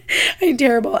him. I'm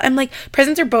terrible. I'm like,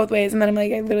 presents are both ways, and then I'm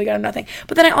like, I literally got him nothing.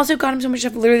 But then I also got him so much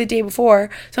stuff literally the day before.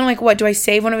 So I'm like, what, do I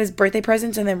save one of his birthday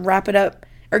presents and then wrap it up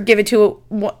or give it to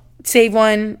save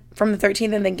one from the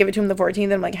 13th and then give it to him the 14th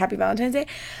and I'm like, happy Valentine's Day?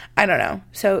 I don't know.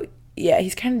 So yeah,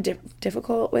 he's kind of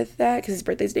difficult with that because his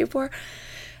birthday's the day before.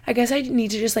 I guess I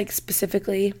need to just like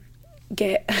specifically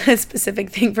get a specific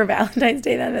thing for Valentine's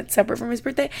Day then that's separate from his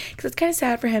birthday, because it's kind of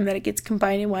sad for him that it gets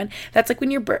combined in one. That's like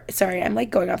when sorry, I'm like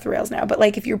going off the rails now, but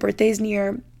like if your birthday's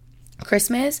near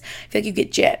Christmas, I feel like you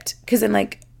get gypped because then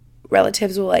like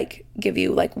relatives will like give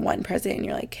you like one present and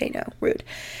you're like, hey, no, rude.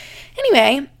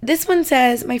 Anyway, this one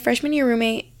says, my freshman year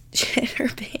roommate shit her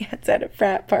pants at a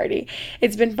frat party.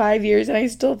 It's been 5 years and I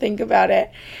still think about it.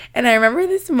 And I remember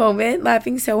this moment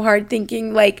laughing so hard,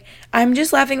 thinking like, I'm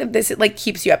just laughing that this like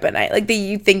keeps you up at night. Like that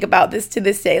you think about this to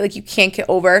this day. Like you can't get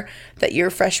over that your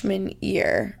freshman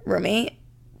year roommate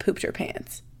pooped her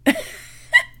pants.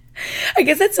 I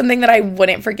guess that's something that I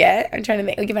wouldn't forget. I'm trying to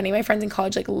think, like if any of my friends in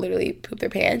college like literally poop their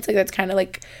pants, like that's kind of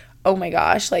like, oh my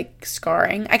gosh, like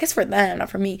scarring. I guess for them, not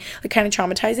for me, like kind of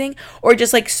traumatizing or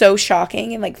just like so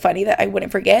shocking and like funny that I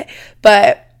wouldn't forget.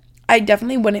 But I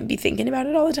definitely wouldn't be thinking about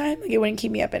it all the time. Like it wouldn't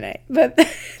keep me up at night. But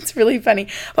it's really funny.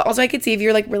 But also I could see if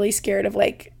you're like really scared of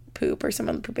like poop or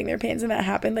someone pooping their pants and that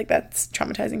happened, like that's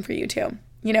traumatizing for you too.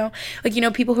 You know, like, you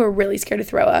know, people who are really scared to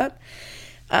throw up.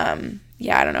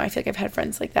 Yeah, I don't know. I feel like I've had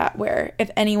friends like that where if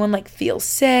anyone like feels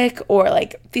sick or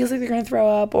like feels like they're going to throw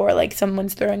up or like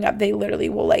someone's throwing up, they literally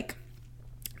will like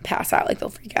pass out, like they'll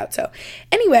freak out. So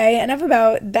anyway, enough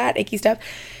about that icky stuff.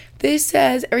 This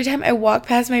says, every time I walk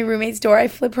past my roommate's door, I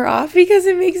flip her off because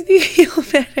it makes me feel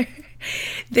better.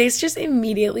 This just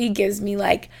immediately gives me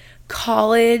like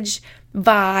college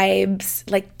vibes,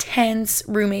 like tense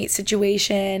roommate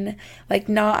situation, like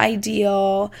not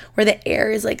ideal, where the air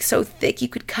is like so thick you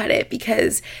could cut it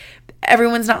because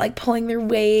everyone's not like pulling their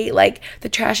weight, like the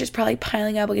trash is probably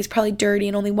piling up, like it's probably dirty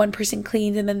and only one person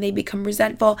cleans and then they become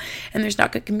resentful and there's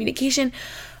not good communication.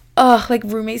 Ugh, like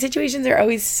roommate situations are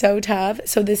always so tough.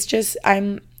 So this just,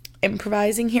 I'm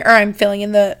improvising here, or I'm filling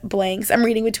in the blanks. I'm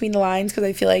reading between the lines because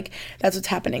I feel like that's what's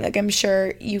happening. Like I'm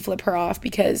sure you flip her off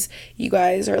because you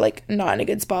guys are like not in a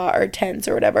good spot or tense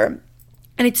or whatever.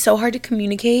 And it's so hard to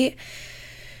communicate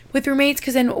with roommates,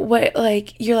 because then what,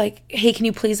 like, you're like, hey, can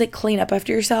you please like clean up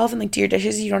after yourself and like do your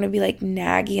dishes? You don't want to be like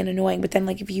naggy and annoying. But then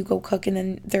like if you go cook and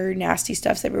then there are nasty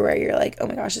stuffs everywhere, you're like, oh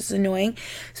my gosh, this is annoying.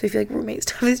 So I feel like roommate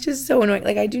stuff is just so annoying.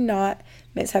 Like I do not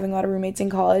miss having a lot of roommates in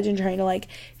college and trying to like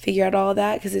figure out all of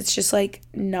that, because it's just like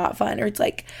not fun. Or it's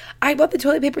like, I bought the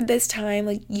toilet paper this time,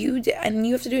 like you did, and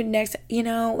you have to do it next, you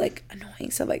know, like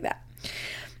annoying stuff like that.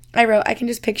 I wrote, I can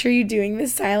just picture you doing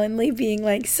this silently, being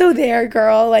like, so there,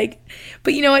 girl. Like,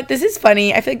 but you know what? This is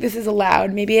funny. I feel like this is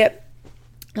allowed. Maybe it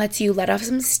lets you let off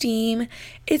some steam.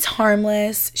 It's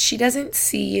harmless. She doesn't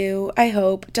see you, I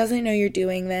hope, doesn't know you're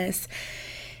doing this.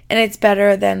 And it's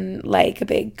better than like a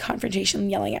big confrontation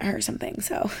yelling at her or something.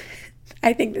 So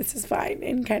I think this is fine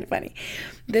and kind of funny.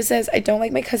 This says, I don't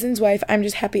like my cousin's wife. I'm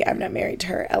just happy I'm not married to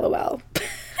her. LOL.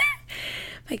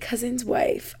 My cousin's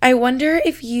wife. I wonder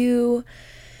if you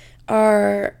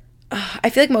are, I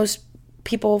feel like most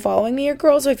people following me are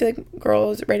girls, so I feel like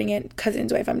girls writing it,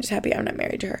 cousin's wife, I'm just happy I'm not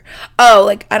married to her. Oh,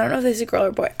 like, I don't know if this is a girl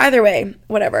or boy. Either way,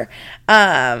 whatever.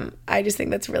 I just think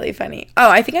that's really funny. Oh,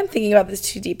 I think I'm thinking about this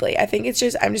too deeply. I think it's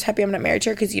just, I'm just happy I'm not married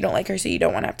to her because you don't like her, so you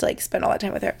don't want to have to, like, spend all that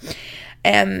time with her.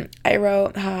 And I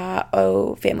wrote,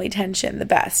 family tension, the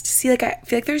best. See, like, I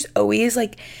feel like there's always,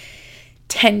 like,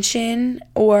 tension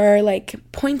or, like,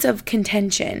 points of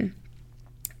contention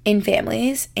in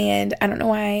families, and I don't know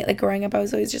why, like, growing up I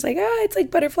was always just like, it's like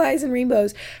butterflies and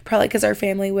rainbows, probably because our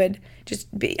family would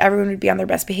just be, everyone would be on their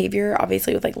best behavior,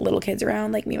 obviously with like little kids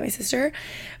around, like me and my sister.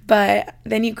 But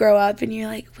then you grow up and you're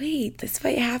like, wait, this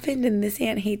fight happened and this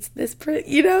aunt hates this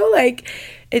you know, like,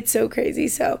 it's so crazy.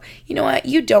 So you know what,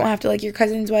 you don't have to like your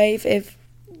cousin's wife if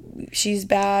she's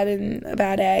bad and a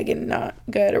bad egg and not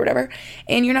good or whatever,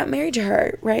 and you're not married to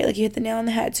her, right? Like, you hit the nail on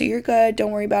the head, so you're good,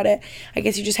 don't worry about it. I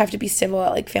guess you just have to be civil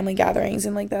at like family gatherings,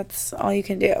 and like that's all you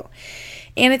can do.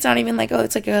 And it's not even like, oh,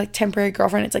 it's like a like temporary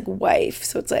girlfriend, it's like wife,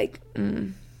 so it's like,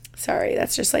 sorry,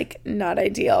 that's just like not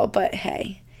ideal. But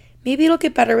hey, maybe it'll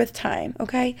get better with time.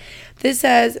 Okay, this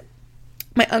says,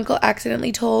 my uncle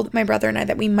accidentally told my brother and I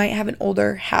that we might have an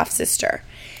older half sister.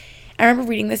 I remember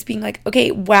reading this being like, okay,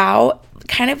 wow,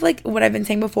 kind of like what I've been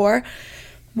saying before.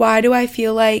 Why do I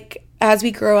feel like as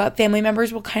we grow up, family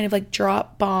members will kind of like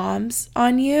drop bombs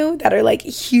on you that are like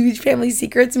huge family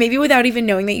secrets, maybe without even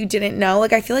knowing that you didn't know?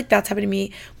 Like, I feel like that's happened to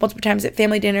me multiple times at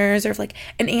family dinners, or if like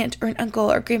an aunt or an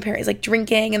uncle or grandparent is like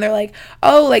drinking and they're like,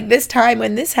 oh, like this time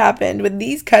when this happened with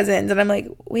these cousins. And I'm like,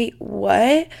 wait,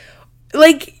 what?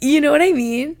 Like, you know what I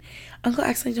mean? Uncle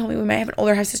accidentally told me we might have an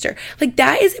older half sister. Like,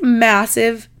 that is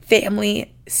massive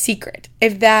family secret,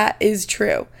 if that is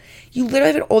true. You literally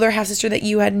have an older half sister that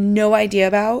you had no idea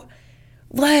about.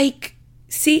 Like,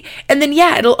 see? And then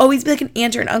yeah, it'll always be like an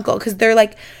aunt or an uncle, because they're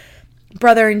like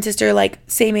brother and sister, like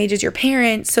same age as your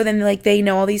parents, so then like they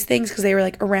know all these things because they were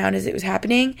like around as it was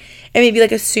happening, and maybe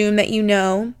like assume that you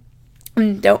know.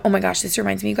 And don't, oh my gosh, this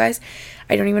reminds me, you guys,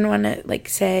 I don't even want to like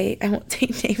say, I won't say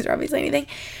names or obviously anything,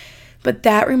 but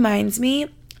that reminds me,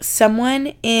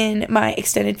 someone in my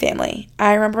extended family,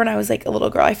 I remember when I was like a little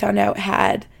girl, I found out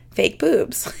had fake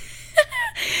boobs.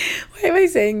 Why am I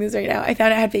saying this right now? I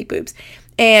found out I had fake boobs.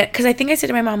 And because I think I said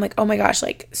to my mom, like, oh my gosh,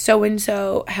 like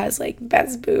so-and-so has like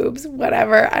best boobs,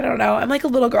 whatever. I don't know. I'm like a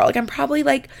little girl. Like, I'm probably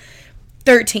like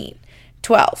 13,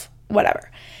 12,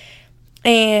 whatever.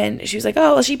 And she was like,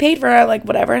 oh, well, she paid for it, like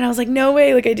whatever. And I was like, no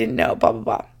way. Like, I didn't know, blah, blah,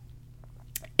 blah.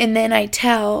 And then I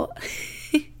tell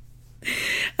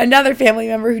another family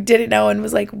member who didn't know and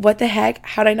was like, what the heck?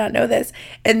 How did I not know this?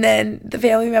 And then the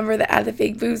family member that had the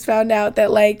fake boobs found out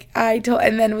that like I told,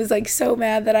 and then was like so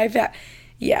mad that I found,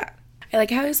 yeah. I like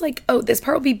how I was like, oh, this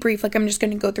part will be brief. Like, I'm just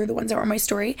going to go through the ones that were my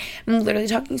story. I'm literally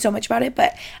talking so much about it.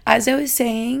 But as I was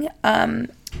saying,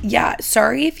 yeah,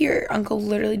 sorry if your uncle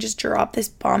literally just dropped this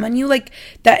bomb on you. Like,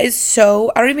 that is so,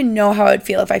 I don't even know how I'd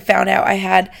feel if I found out I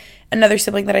had another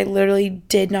sibling that I literally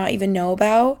did not even know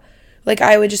about. Like,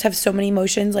 I would just have so many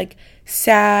emotions, like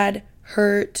sad,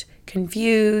 hurt,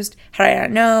 confused, how did I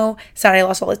not know, sad I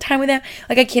lost all this time with him.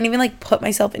 Like, I can't even, like, put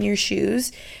myself in your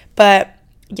shoes. But,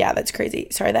 yeah, that's crazy.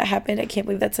 Sorry that happened. I can't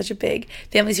believe that's such a big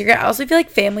family secret. I also feel like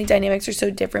family dynamics are so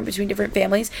different between different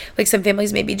families. Like, some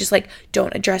families maybe just, like,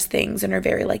 don't address things and are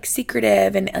very, like,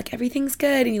 secretive and, like, everything's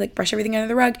good and you, like, brush everything under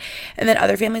the rug. And then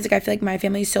other families, like, I feel like my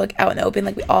family is so, like, out in the open.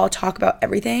 Like, we all talk about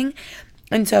everything.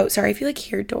 And so, sorry if you, like,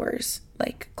 hear doors,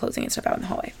 like, closing and stuff out in the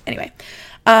hallway. Anyway.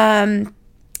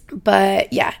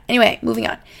 But, yeah. Anyway, moving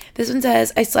on. This one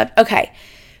says, I slept. Okay.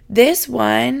 This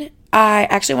one I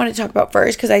actually wanted to talk about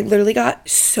first because I literally got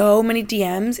so many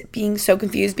DMs being so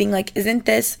confused, being like, isn't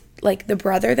this, like, the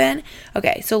brother then?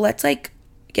 Okay, so let's, like,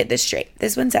 get this straight.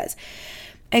 This one says,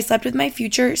 I slept with my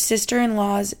future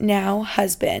sister-in-law's now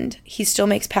husband. He still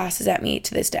makes passes at me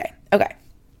to this day. Okay.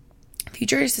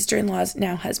 Future sister-in-law's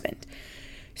now husband.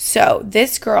 So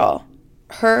this girl,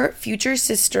 her future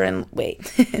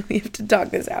wait, we have to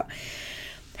talk this out.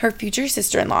 Her future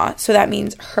sister-in-law, so that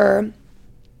means her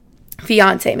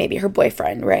fiance, maybe her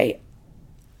boyfriend, right?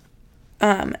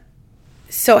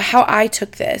 So how I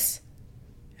took this,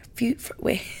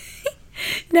 wait,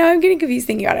 now I'm getting confused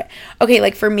thinking about it. Okay,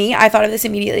 like for me, I thought of this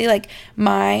immediately, like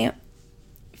my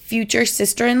future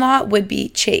sister-in-law would be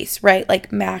Chase, right?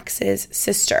 Like Max's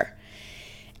sister.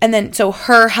 And then, so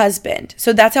her husband.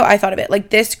 So that's how I thought of it.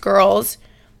 Like this girl's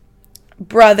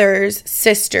brother's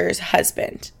sister's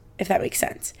husband, if that makes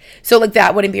sense. So like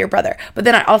that wouldn't be her brother. But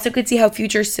then I also could see how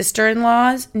future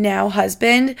sister-in-law's now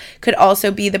husband could also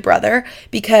be the brother,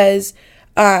 because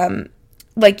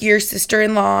like your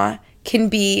sister-in-law can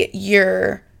be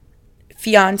your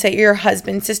fiance, your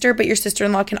husband's sister, but your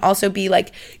sister-in-law can also be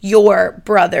like your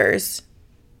brother's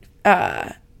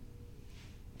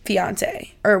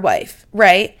fiance or wife,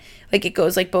 right? Like it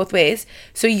goes like both ways.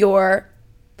 So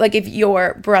if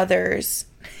your brother's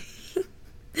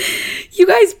you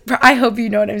guys, I hope you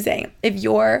know what I'm saying. If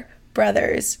your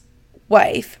brother's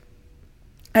wife,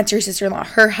 that's your sister-in-law,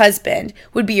 her husband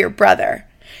would be your brother.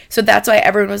 So that's why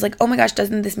everyone was like, oh my gosh,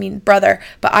 doesn't this mean brother?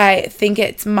 But I think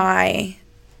it's my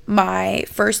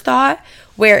first thought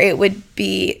where it would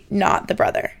be not the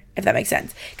brother, if that makes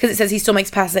sense. Because it says he still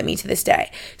makes passes at me to this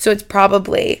day. So it's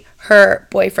probably her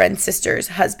boyfriend's sister's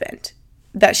husband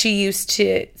that she used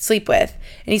to sleep with,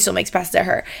 and he still makes passes at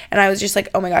her. And I was just like,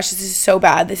 oh my gosh, this is so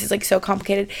bad. This is like so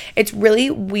complicated. It's really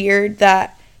weird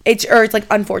that it's like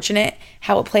unfortunate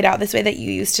how it played out this way, that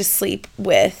you used to sleep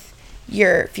with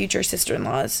your future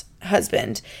sister-in-law's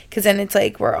husband, because then it's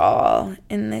like we're all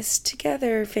in this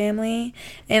together, family.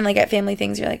 And like at family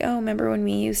things, you're like, oh, remember when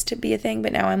we used to be a thing,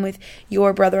 but now I'm with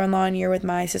your brother-in-law and you're with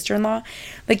my sister-in-law.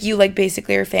 Like you like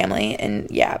basically are family. And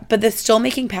yeah, but the still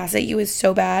making passes at you is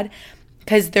so bad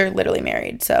because they're literally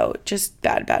married. So just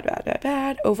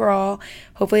bad overall.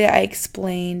 Hopefully I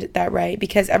explained that right,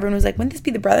 because everyone was like, wouldn't this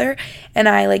be the brother? And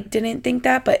I like didn't think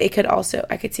that, but it could also,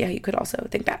 I could see how you could also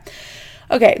think that.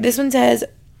 Okay, this one says,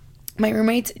 my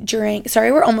roommates drank.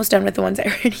 Sorry, we're almost done with the ones I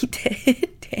already did.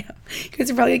 Damn. You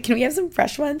guys are probably like, can we have some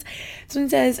fresh ones? This one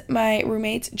says, my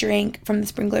roommates drank from the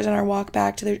sprinklers on our walk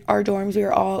back to our dorms. We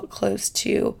were all close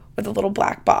to with a little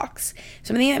black box.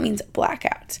 Something that means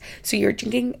blackouts. So you're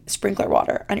drinking sprinkler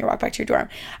water on your walk back to your dorm.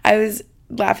 I was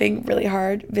laughing really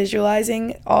hard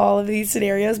visualizing all of these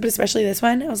scenarios, but especially this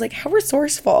one. I was like, how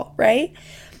resourceful, right?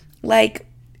 Like,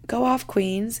 go off,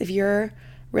 queens, if you're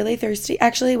really thirsty.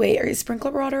 Actually, wait, is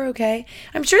sprinkler water okay?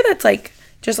 I'm sure that's like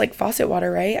just like faucet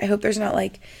water, right? I hope there's not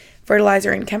like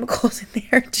fertilizer and chemicals in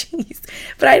there. Jeez.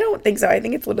 But I don't think so. I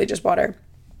think it's literally just water.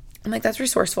 I'm like, that's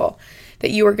resourceful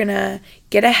that you are gonna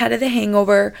get ahead of the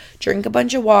hangover, drink a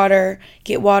bunch of water,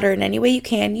 get water in any way you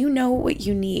can. You know what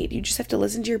you need. You just have to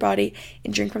listen to your body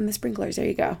and drink from the sprinklers. There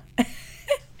you go.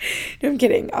 No, I'm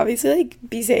kidding. Obviously, like,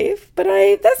 be safe. But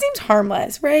that seems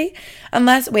harmless, right?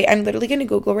 Unless, wait, I'm literally gonna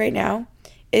Google right now.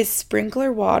 Is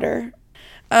sprinkler water?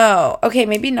 Oh, okay,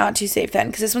 maybe not too safe then,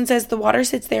 because this one says the water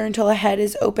sits there until a head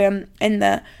is open and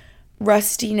the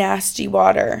rusty, nasty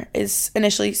water is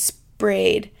initially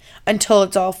sprayed until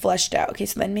it's all flushed out. Okay,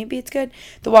 so then maybe it's good.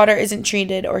 The water isn't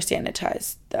treated or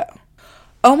sanitized, though.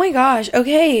 Oh my gosh,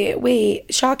 okay,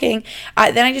 wait, shocking.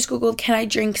 Then I just Googled, can I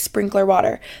drink sprinkler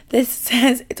water? This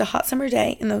says it's a hot summer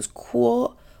day and those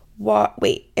cool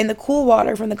in the cool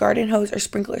water from the garden hose or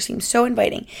sprinkler seems so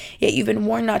inviting, yet you've been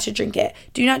warned not to drink it.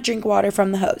 Do not drink water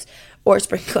from the hose or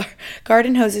sprinkler.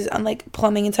 Garden hoses, unlike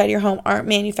plumbing inside your home, aren't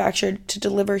manufactured to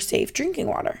deliver safe drinking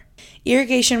water.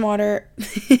 Irrigation water,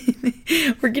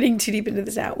 we're getting too deep into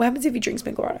this now. What happens if you drink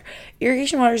sprinkler water?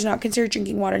 Irrigation water is not considered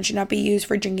drinking water and should not be used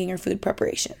for drinking or food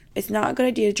preparation. It's not a good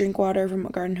idea to drink water from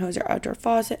a garden hose or outdoor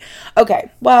faucet.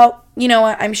 Okay, well, you know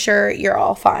what? I'm sure you're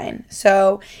all fine.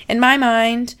 So, in my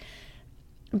mind,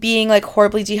 being like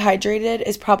horribly dehydrated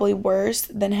is probably worse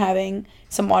than having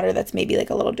some water that's maybe like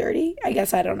a little dirty. I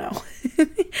guess, I don't know.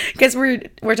 Because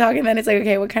we're talking then it's like,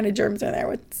 okay, what kind of germs are there?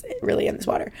 What's really in this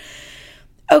water?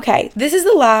 Okay, this is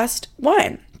the last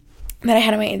one that I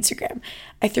had on my Instagram.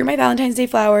 I threw my Valentine's Day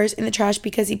flowers in the trash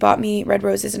because he bought me red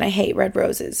roses and I hate red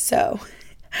roses. So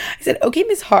I said, okay,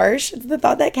 Miss Harsh, it's the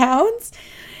thought that counts.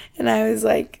 And I was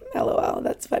like, LOL,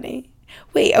 that's funny.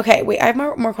 Wait, I have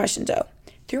more questions though.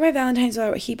 Through my Valentine's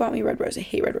Day, he bought me red roses. I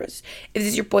hate red roses. If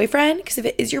this is your boyfriend, because if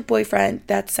it is your boyfriend,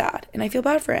 that's sad. And I feel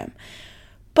bad for him.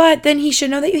 But then he should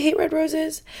know that you hate red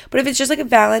roses. But if it's just like a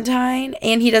Valentine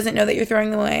and he doesn't know that you're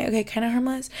throwing them away, okay, kind of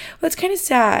harmless. Well, that's kind of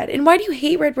sad. And why do you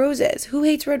hate red roses? Who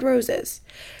hates red roses?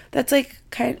 That's like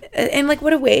and like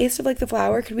what a waste of like the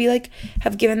flower. Could we like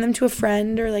have given them to a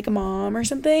friend or like a mom or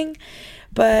something?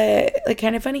 But like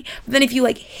kind of funny. But then if you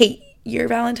like hate your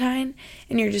Valentine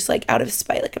and you're just like out of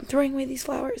spite, like I'm throwing away these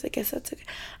flowers, I guess that's okay.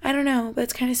 I don't know, but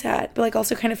it's kind of sad, but like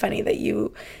also kind of funny that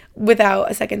you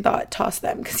without a second thought toss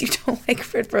them because you don't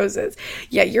like red roses.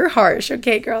 Yeah, you're harsh.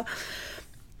 Okay, girl.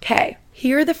 Okay,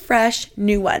 here are the fresh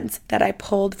new ones that I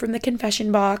pulled from the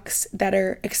confession box that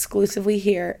are exclusively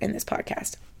here in this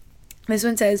podcast. This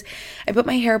one says, I put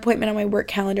my hair appointment on my work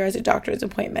calendar as a doctor's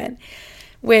appointment,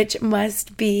 which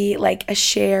must be like a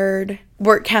shared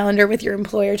work calendar with your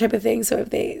employer type of thing. So if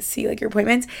they see like your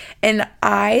appointments, and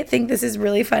I think this is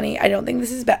really funny. I don't think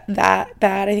this is that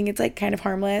bad. I think it's like kind of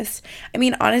harmless. I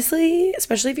mean, honestly,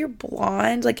 especially if you're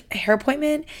blonde, like a hair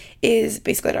appointment is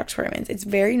basically a doctor's appointment. It's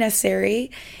very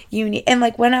necessary. You need, and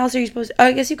like when else are you supposed to, oh,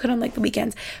 I guess you could on like the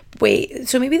weekends. Wait,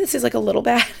 so maybe this is like a little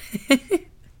bad.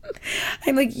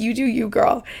 I'm like, you do you,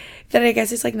 girl. That I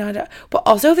guess it's like not, but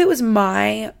also if it was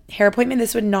my hair appointment,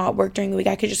 this would not work during the week.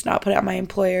 I could just not put it on my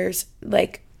employer's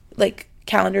like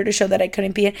calendar to show that I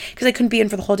couldn't be in, because I couldn't be in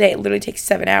for the whole day. It literally takes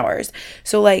 7 hours.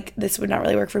 So like this would not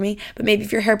really work for me. But maybe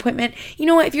if your hair appointment, you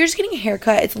know what, if you're just getting a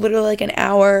haircut, it's literally like an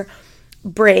hour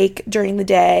break during the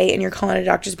day and you're calling it a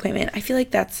doctor's appointment, I feel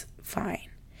like that's fine.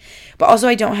 But also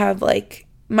I don't have like,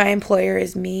 my employer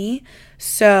is me,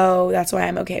 so that's why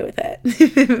I'm okay with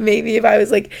it. Maybe if I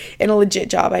was like in a legit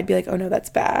job, I'd be like, oh no, that's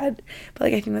bad. But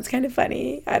like I think that's kind of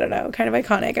funny. I don't know, kind of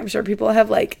iconic. I'm sure people have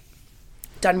like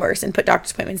done worse and put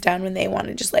doctor's appointments down when they want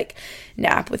to just like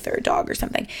nap with their dog or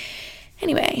something.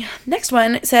 Anyway, next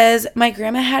one says, my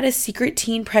grandma had a secret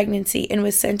teen pregnancy and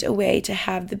was sent away to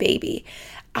have the baby.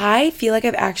 I feel like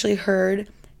I've actually heard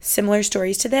similar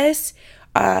stories to this.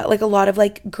 Like a lot of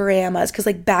like grandmas, because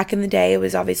like back in the day it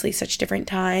was obviously such different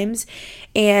times,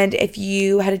 and if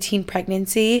you had a teen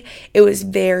pregnancy it was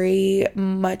very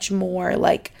much more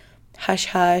like hush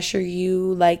hush, or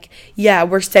you like, yeah,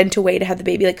 were sent away to have the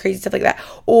baby, like crazy stuff like that,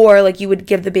 or like you would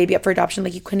give the baby up for adoption,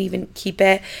 like you couldn't even keep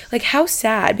it. Like how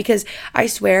sad, because I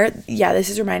swear, yeah, this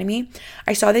is reminding me,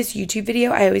 I saw this YouTube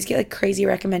video. I always get like crazy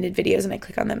recommended videos and I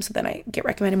click on them so then I get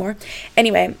recommended more.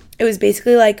 Anyway, it was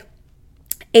basically like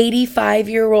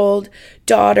 85-year-old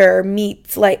daughter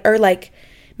meets like, or like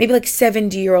maybe like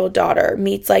 70-year-old daughter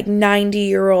meets like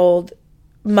 90-year-old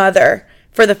mother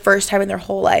for the first time in their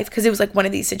whole life, because it was like one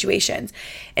of these situations.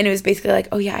 And it was basically like,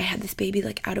 oh yeah, I had this baby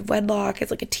like out of wedlock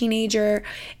as like a teenager,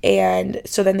 and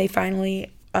so then they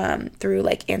finally through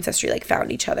like ancestry like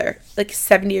found each other like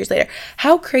 70 years later.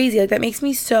 How crazy. Like that makes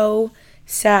me so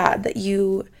sad that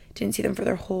you didn't see them for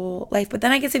their whole life. But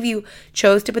then I guess if you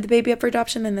chose to put the baby up for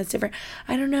adoption, then that's different.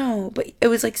 I don't know, but it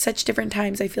was like such different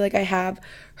times. I feel like I have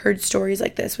heard stories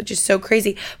like this, which is so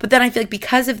crazy. But then I feel like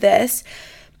because of this,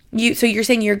 so you're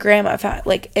saying your grandma found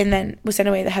like, and then was sent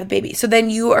away to have the baby, so then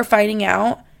you are finding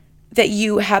out that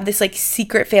you have this like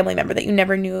secret family member that you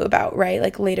never knew about, right?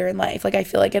 Like later in life. Like I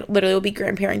feel like it literally will be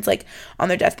grandparents like on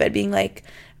their deathbed being like,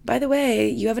 by the way,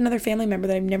 you have another family member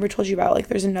that I've never told you about. Like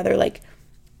there's another like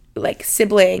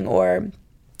sibling, or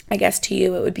I guess to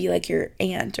you it would be like your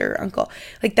aunt or uncle.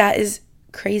 Like that is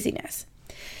craziness.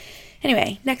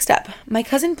 Anyway, next up, my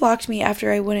cousin blocked me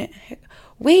after I wouldn't.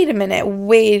 Wait a minute.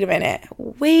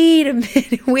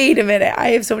 I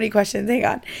have so many questions. Hang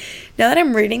on. Now that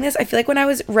I'm reading this, I feel like when I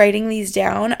was writing these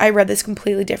down, I read this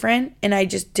completely different and I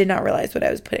just did not realize what I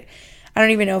was putting. I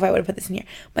don't even know if I would have put this in here.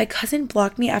 My cousin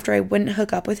blocked me after I wouldn't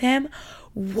hook up with him.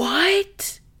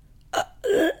 What?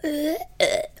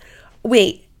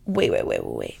 Wait.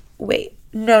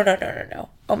 No.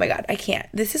 Oh my God, I can't.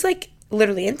 This is like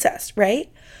literally incest,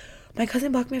 right? My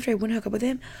cousin blocked me after I wouldn't hook up with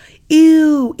him.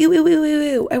 Ew.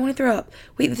 I want to throw up.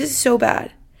 Wait, this is so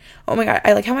bad. Oh my God,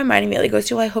 I like how my mind immediately goes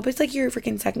to, well, I hope it's like your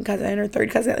freaking second cousin or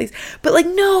third cousin at least. But like,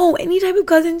 no, any type of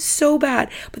cousin, so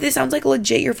bad. But this sounds like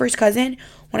legit your first cousin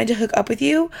wanted to hook up with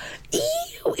you.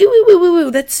 Ew,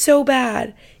 that's so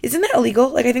bad. Isn't that illegal?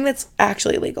 Like, I think that's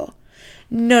actually illegal.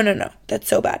 No, that's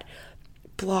so bad.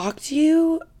 Blocked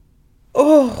you?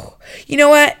 Oh, you know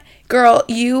what? Girl,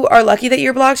 you are lucky that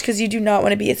you're blocked, because you do not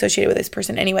want to be associated with this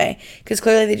person anyway, because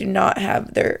clearly they do not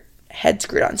have their head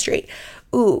screwed on straight.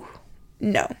 Ooh,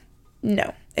 no,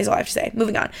 is all I have to say.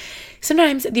 Moving on.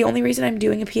 Sometimes the only reason I'm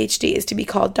doing a PhD is to be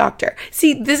called doctor.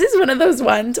 See, this is one of those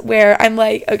ones where I'm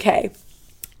like, okay,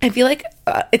 I feel like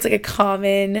it's like a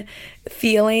common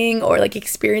feeling or like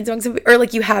experience among some, or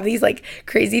like you have these like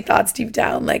crazy thoughts deep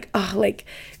down, like, oh, like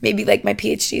maybe like my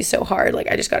PhD is so hard, like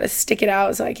I just got to stick it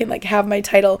out so I can like have my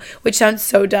title, which sounds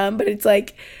so dumb, but it's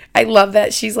like, I love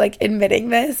that she's like admitting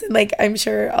this, and like I'm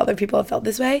sure other people have felt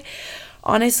this way.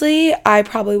 Honestly, I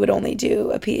probably would only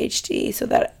do a PhD so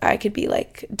that I could be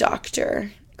like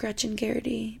Dr. Gretchen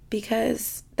Geraghty,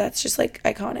 because that's just like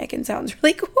iconic and sounds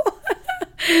really cool.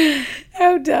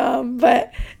 How dumb.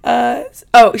 But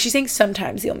she's saying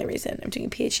sometimes the only reason I'm doing a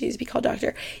PhD is to be called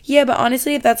doctor. Yeah, but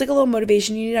honestly, if that's like a little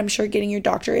motivation you need, I'm sure getting your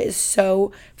doctorate is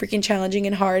so freaking challenging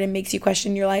and hard and makes you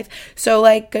question your life. So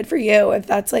like, good for you. If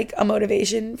that's like a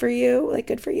motivation for you, like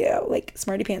good for you. Like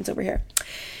smarty pants over here.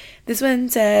 This one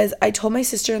says, I told my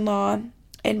sister-in-law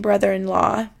and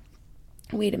brother-in-law.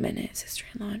 Wait a minute,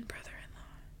 sister-in-law and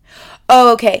brother-in-law.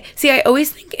 Oh, okay. See, I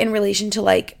always think in relation to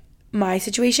like my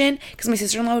situation, because my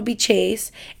sister-in-law would be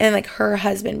Chase, and then like her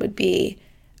husband would be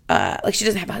like, she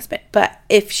doesn't have a husband, but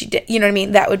if she did, you know what I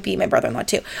mean, that would be my brother-in-law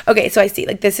too. Okay, so I see,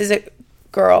 like, this is a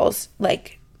girl's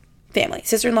like family,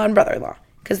 sister-in-law and brother-in-law,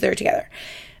 because they're together.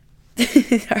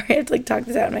 Sorry, I have to like talk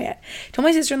this out in my head. Told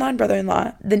my sister-in-law and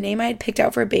brother-in-law the name I had picked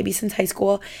out for a baby since high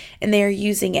school, and they are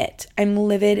using it. I'm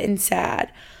livid and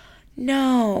sad.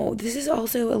 No, this is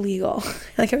also illegal.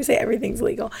 Like I would say, everything's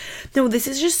legal. No, this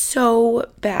is just so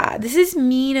bad. This is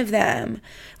mean of them.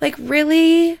 Like,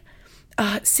 really?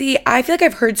 See, I feel like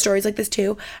I've heard stories like this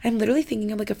too. I'm literally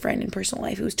thinking of like a friend in personal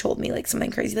life who's told me like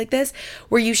something crazy like this,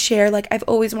 where you share like, I've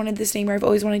always wanted this name, or I've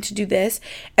always wanted to do this,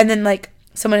 and then like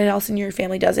someone else in your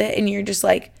family does it, and you're just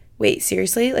like, wait,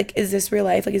 seriously? Like, is this real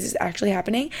life? Like, is this actually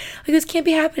happening? Like, this can't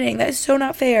be happening. That is so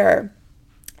not fair.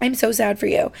 I'm so sad for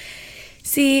you.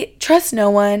 See, trust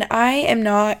no one. I am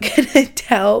not gonna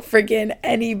tell friggin'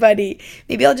 anybody.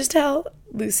 Maybe I'll just tell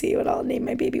Lucy what I'll name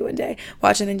my baby one day.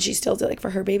 Watch, and then she still did like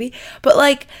for her baby. But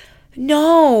like,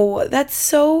 no, that's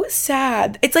so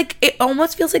sad. It's like, it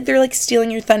almost feels like they're like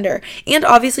stealing your thunder. And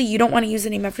obviously you don't want to use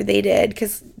the name after they did,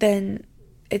 because then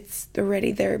it's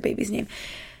already their baby's name.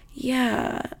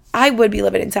 Yeah, I would be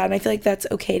livid and sad, and I feel like that's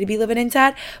okay to be livid and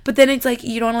sad. But then it's like,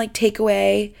 you don't want to like take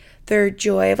away their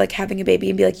joy of like having a baby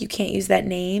and be like, you can't use that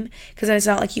name, because then it's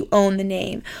not like you own the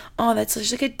name. Oh, that's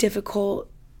such like a difficult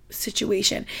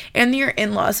situation. And your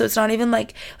in-laws, so it's not even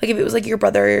like if it was like your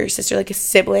brother or your sister, like a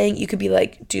sibling, you could be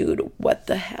like, dude, what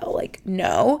the hell, like,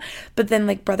 no. But then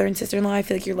like brother and sister-in-law, I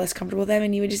feel like you're less comfortable with them,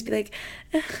 and you would just be like,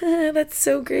 that's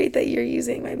so great that you're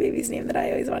using my baby's name that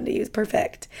I always wanted to use.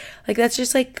 Perfect. Like, that's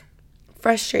just like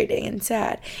frustrating and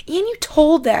sad. And you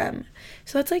told them,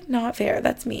 so that's like not fair.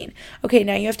 That's mean. Okay,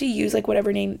 now you have to use like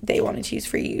whatever name they wanted to use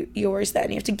for yours. Then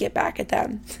you have to get back at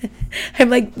them. I'm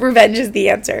like, revenge is the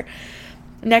answer.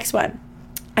 Next one.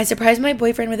 I surprised my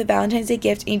boyfriend with a Valentine's Day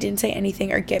gift, and he didn't say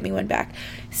anything or get me one back.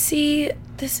 See,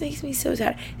 this makes me so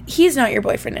sad. He's not your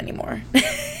boyfriend anymore.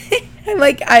 I'm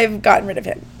like, I've gotten rid of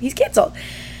him. He's canceled.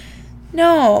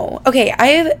 No. Okay, I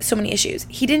have so many issues.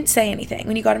 He didn't say anything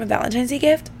when you got him a Valentine's Day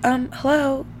gift.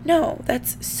 Hello? No,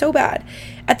 that's so bad.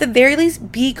 At the very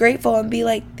least, be grateful and be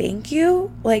like, thank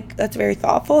you. Like, that's very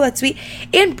thoughtful. That's sweet.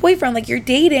 And boyfriend, like, you're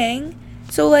dating.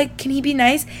 So, like, can he be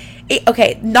nice?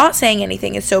 Okay, not saying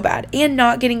anything is so bad, and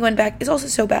not getting one back is also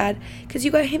so bad, because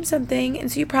you got him something, and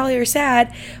so you probably are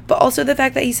sad. But also the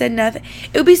fact that he said nothing,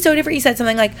 it would be so different. He said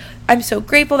something like, I'm so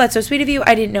grateful, that's so sweet of you,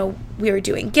 I didn't know we were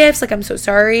doing gifts, like, I'm so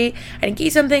sorry, I didn't get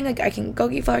you something, like, I can go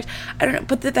get you flowers, I don't know.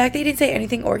 But the fact that he didn't say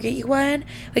anything or get you one,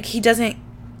 like, he doesn't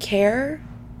care.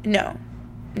 No,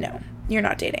 you're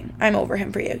not dating. I'm over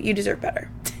him for you. You deserve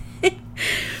better.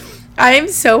 I am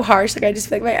so harsh. Like, I just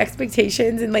feel like my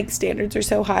expectations and like standards are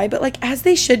so high, but like, as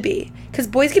they should be, because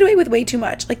boys get away with way too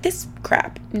much. Like, this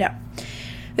crap. No.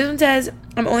 This one says,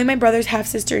 I'm only my brother's half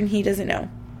sister and he doesn't know.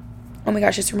 Oh my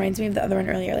gosh, this reminds me of the other one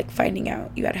earlier, like finding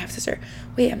out you had a half sister.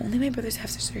 Wait, I'm only my brother's half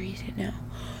sister. He didn't know.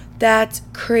 That's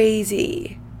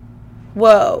crazy.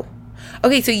 Whoa.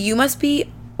 Okay, so you must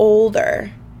be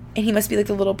older, and he must be like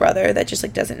the little brother that just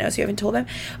like doesn't know, so you haven't told him.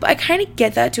 But I kind of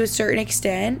get that to a certain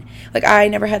extent. Like, I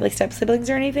never had like step siblings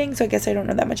or anything, so I guess I don't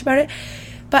know that much about it.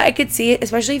 But I could see it,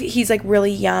 especially if he's like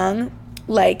really young.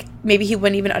 Like, maybe he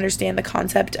wouldn't even understand the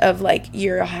concept of like,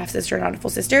 you're a half sister, not a full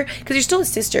sister, because you're still a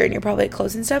sister and you're probably like,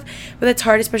 close and stuff. But that's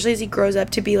hard, especially as he grows up,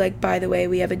 to be like, by the way,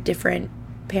 we have a different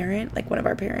parent, like one of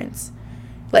our parents.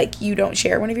 Like, you don't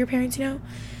share one of your parents, you know?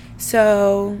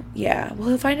 So, yeah. Well,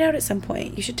 he'll find out at some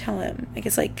point. You should tell him. I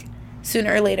guess, like,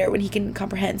 sooner or later when he can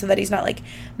comprehend, so that he's not, like,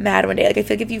 mad one day. Like, I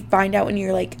feel like if you find out when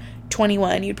you're, like,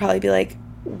 21, you'd probably be like,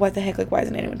 what the heck? Like, why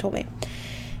hasn't anyone told me?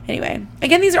 Anyway.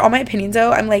 Again, these are all my opinions,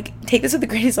 though. I'm like, take this with a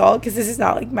grain of salt, because this is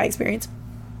not, like, my experience.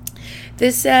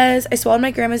 This says, I swallowed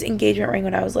my grandma's engagement ring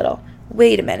when I was little.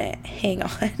 Wait a minute. Hang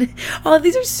on. All of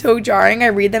these are so jarring. I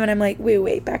read them and I'm like,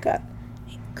 wait, back up.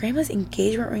 Grandma's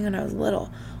engagement ring when I was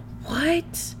little.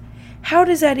 What? How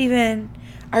does that even...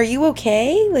 Are you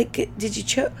okay? Like, did you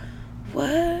choke?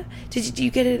 What? Do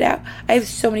you get it out? I have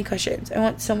so many questions. I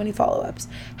want so many follow-ups.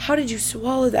 How did you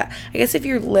swallow that? I guess if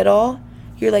you're little,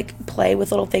 you're like, play with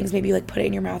little things. Maybe you like put it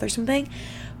in your mouth or something.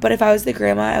 But if I was the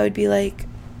grandma, I would be like,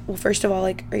 well, first of all,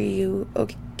 like, are you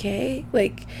okay?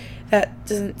 Like, that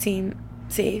doesn't seem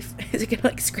safe. Is it gonna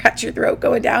like scratch your throat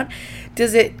going down?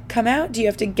 Does it come out? Do you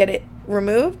have to get it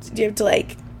removed? Do you have to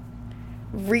like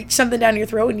reach something down your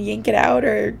throat and yank it out,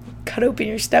 or cut open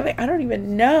your stomach? I don't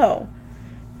even know.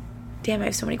 Damn, I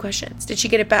have so many questions. Did she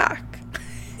get it back?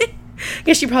 I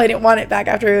guess she probably didn't want it back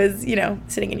after it was,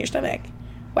 sitting in your stomach.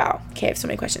 Wow. Okay, I have so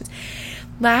many questions.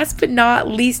 Last but not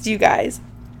least, you guys.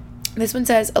 This one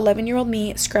says, 11-year-old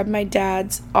me scrubbed my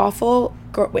dad's awful...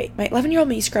 my 11-year-old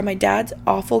me scrubbed my dad's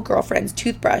awful girlfriend's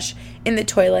toothbrush in the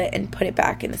toilet and put it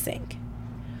back in the sink.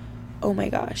 Oh my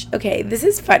gosh. Okay, this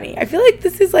is funny. I feel like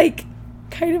this is like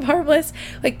kind of harmless.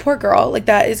 Like, poor girl. Like,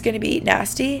 that is going to be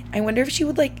nasty. I wonder if she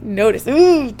would like notice.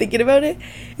 Ooh, thinking about it.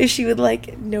 If she would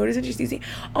like notice when she's using...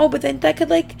 Oh, but then that could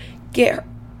like get her...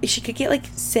 She could get like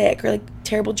sick or like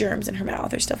terrible germs in her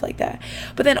mouth or stuff like that.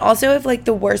 But then also, if like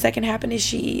the worst that can happen is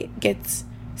she gets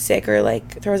sick or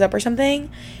like throws up or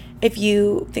something, if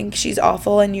you think she's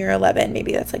awful and you're 11,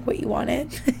 maybe that's like what you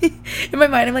wanted. In my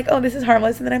mind, I'm like, oh, this is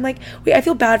harmless. And then I'm like, wait, I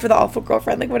feel bad for the awful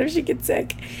girlfriend. Like, what if she gets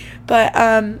sick? But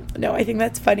no, I think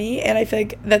that's funny. And I feel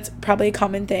like that's probably a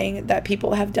common thing that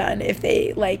people have done if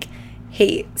they like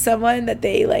hate someone, that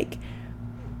they like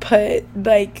put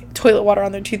like toilet water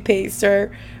on their toothpaste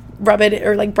or rub it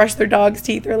or like brush their dog's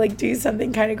teeth or like do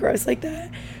something kind of gross like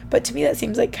that. But to me, that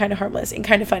seems like kind of harmless and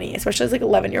kind of funny, especially as like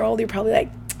 11-year-old. You're probably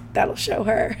like, that'll show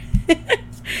her.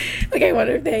 Like, I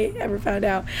wonder if they ever found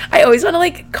out. I always want to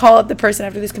like call up the person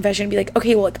after this confession and be like,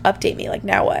 okay, well, like, update me, like,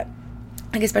 now what?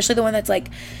 Like, especially the one that's like,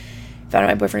 found out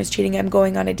my boyfriend is cheating, I'm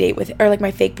going on a date with, or like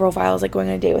my fake profile is like going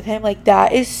on a date with him. Like,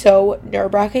 that is so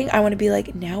nerve-wracking. I want to be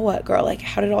like, now what, girl? Like,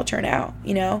 how did it all turn out?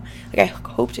 Like, I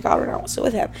hope to God we're not still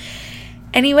with him.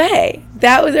 Anyway,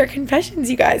 that was our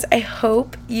confessions, you guys. I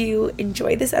hope you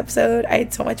enjoyed this episode. I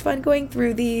had so much fun going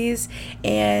through these.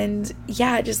 And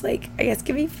yeah, just like, I guess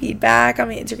give me feedback on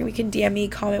my Instagram. You can DM me,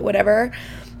 comment, whatever.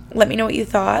 Let me know what you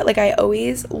thought. Like, I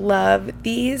always love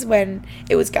these when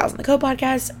it was Gals on the Code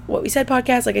podcast, What We Said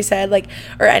podcast, like I said, like,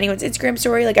 or anyone's Instagram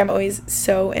story. Like, I'm always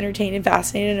so entertained and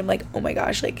fascinated. I'm like, oh my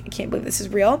gosh, like, I can't believe this is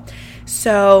real.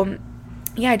 So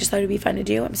yeah, I just thought it'd be fun to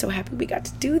do. I'm so happy we got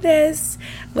to do this.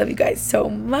 Love you guys so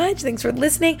much. Thanks for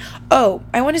listening. Oh,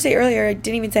 I want to say earlier, I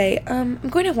didn't even say, I'm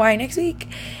going to Hawaii next week.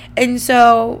 And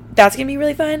so that's going to be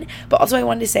really fun. But also I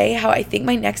wanted to say how I think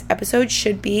my next episode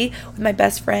should be with my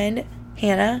best friend,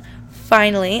 Hannah.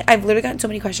 Finally, I've literally gotten so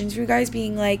many questions from you guys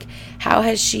being like, how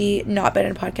has she not been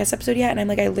in a podcast episode yet? And I'm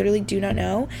like, I literally do not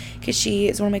know, because she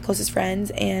is one of my closest friends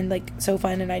and like so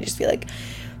fun. And I just feel like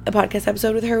a podcast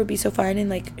episode with her would be so fun, and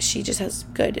like she just has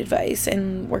good advice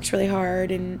and works really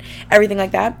hard and everything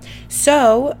like that.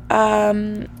 So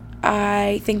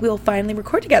I think we'll finally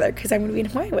record together, because I'm going to be in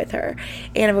Hawaii with her,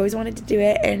 and I've always wanted to do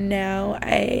it, and now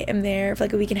I am there for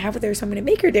like a week and a half with her, so I'm going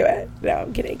to make her do it. No,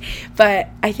 I'm kidding, but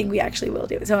I think we actually will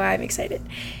do it, so I'm excited.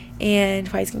 And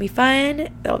Hawaii's going to be fun.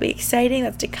 That'll be exciting.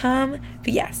 That's to come.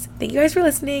 But yes, thank you guys for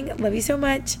listening. Love you so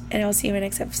much, and I'll see you in my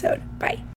next episode. Bye.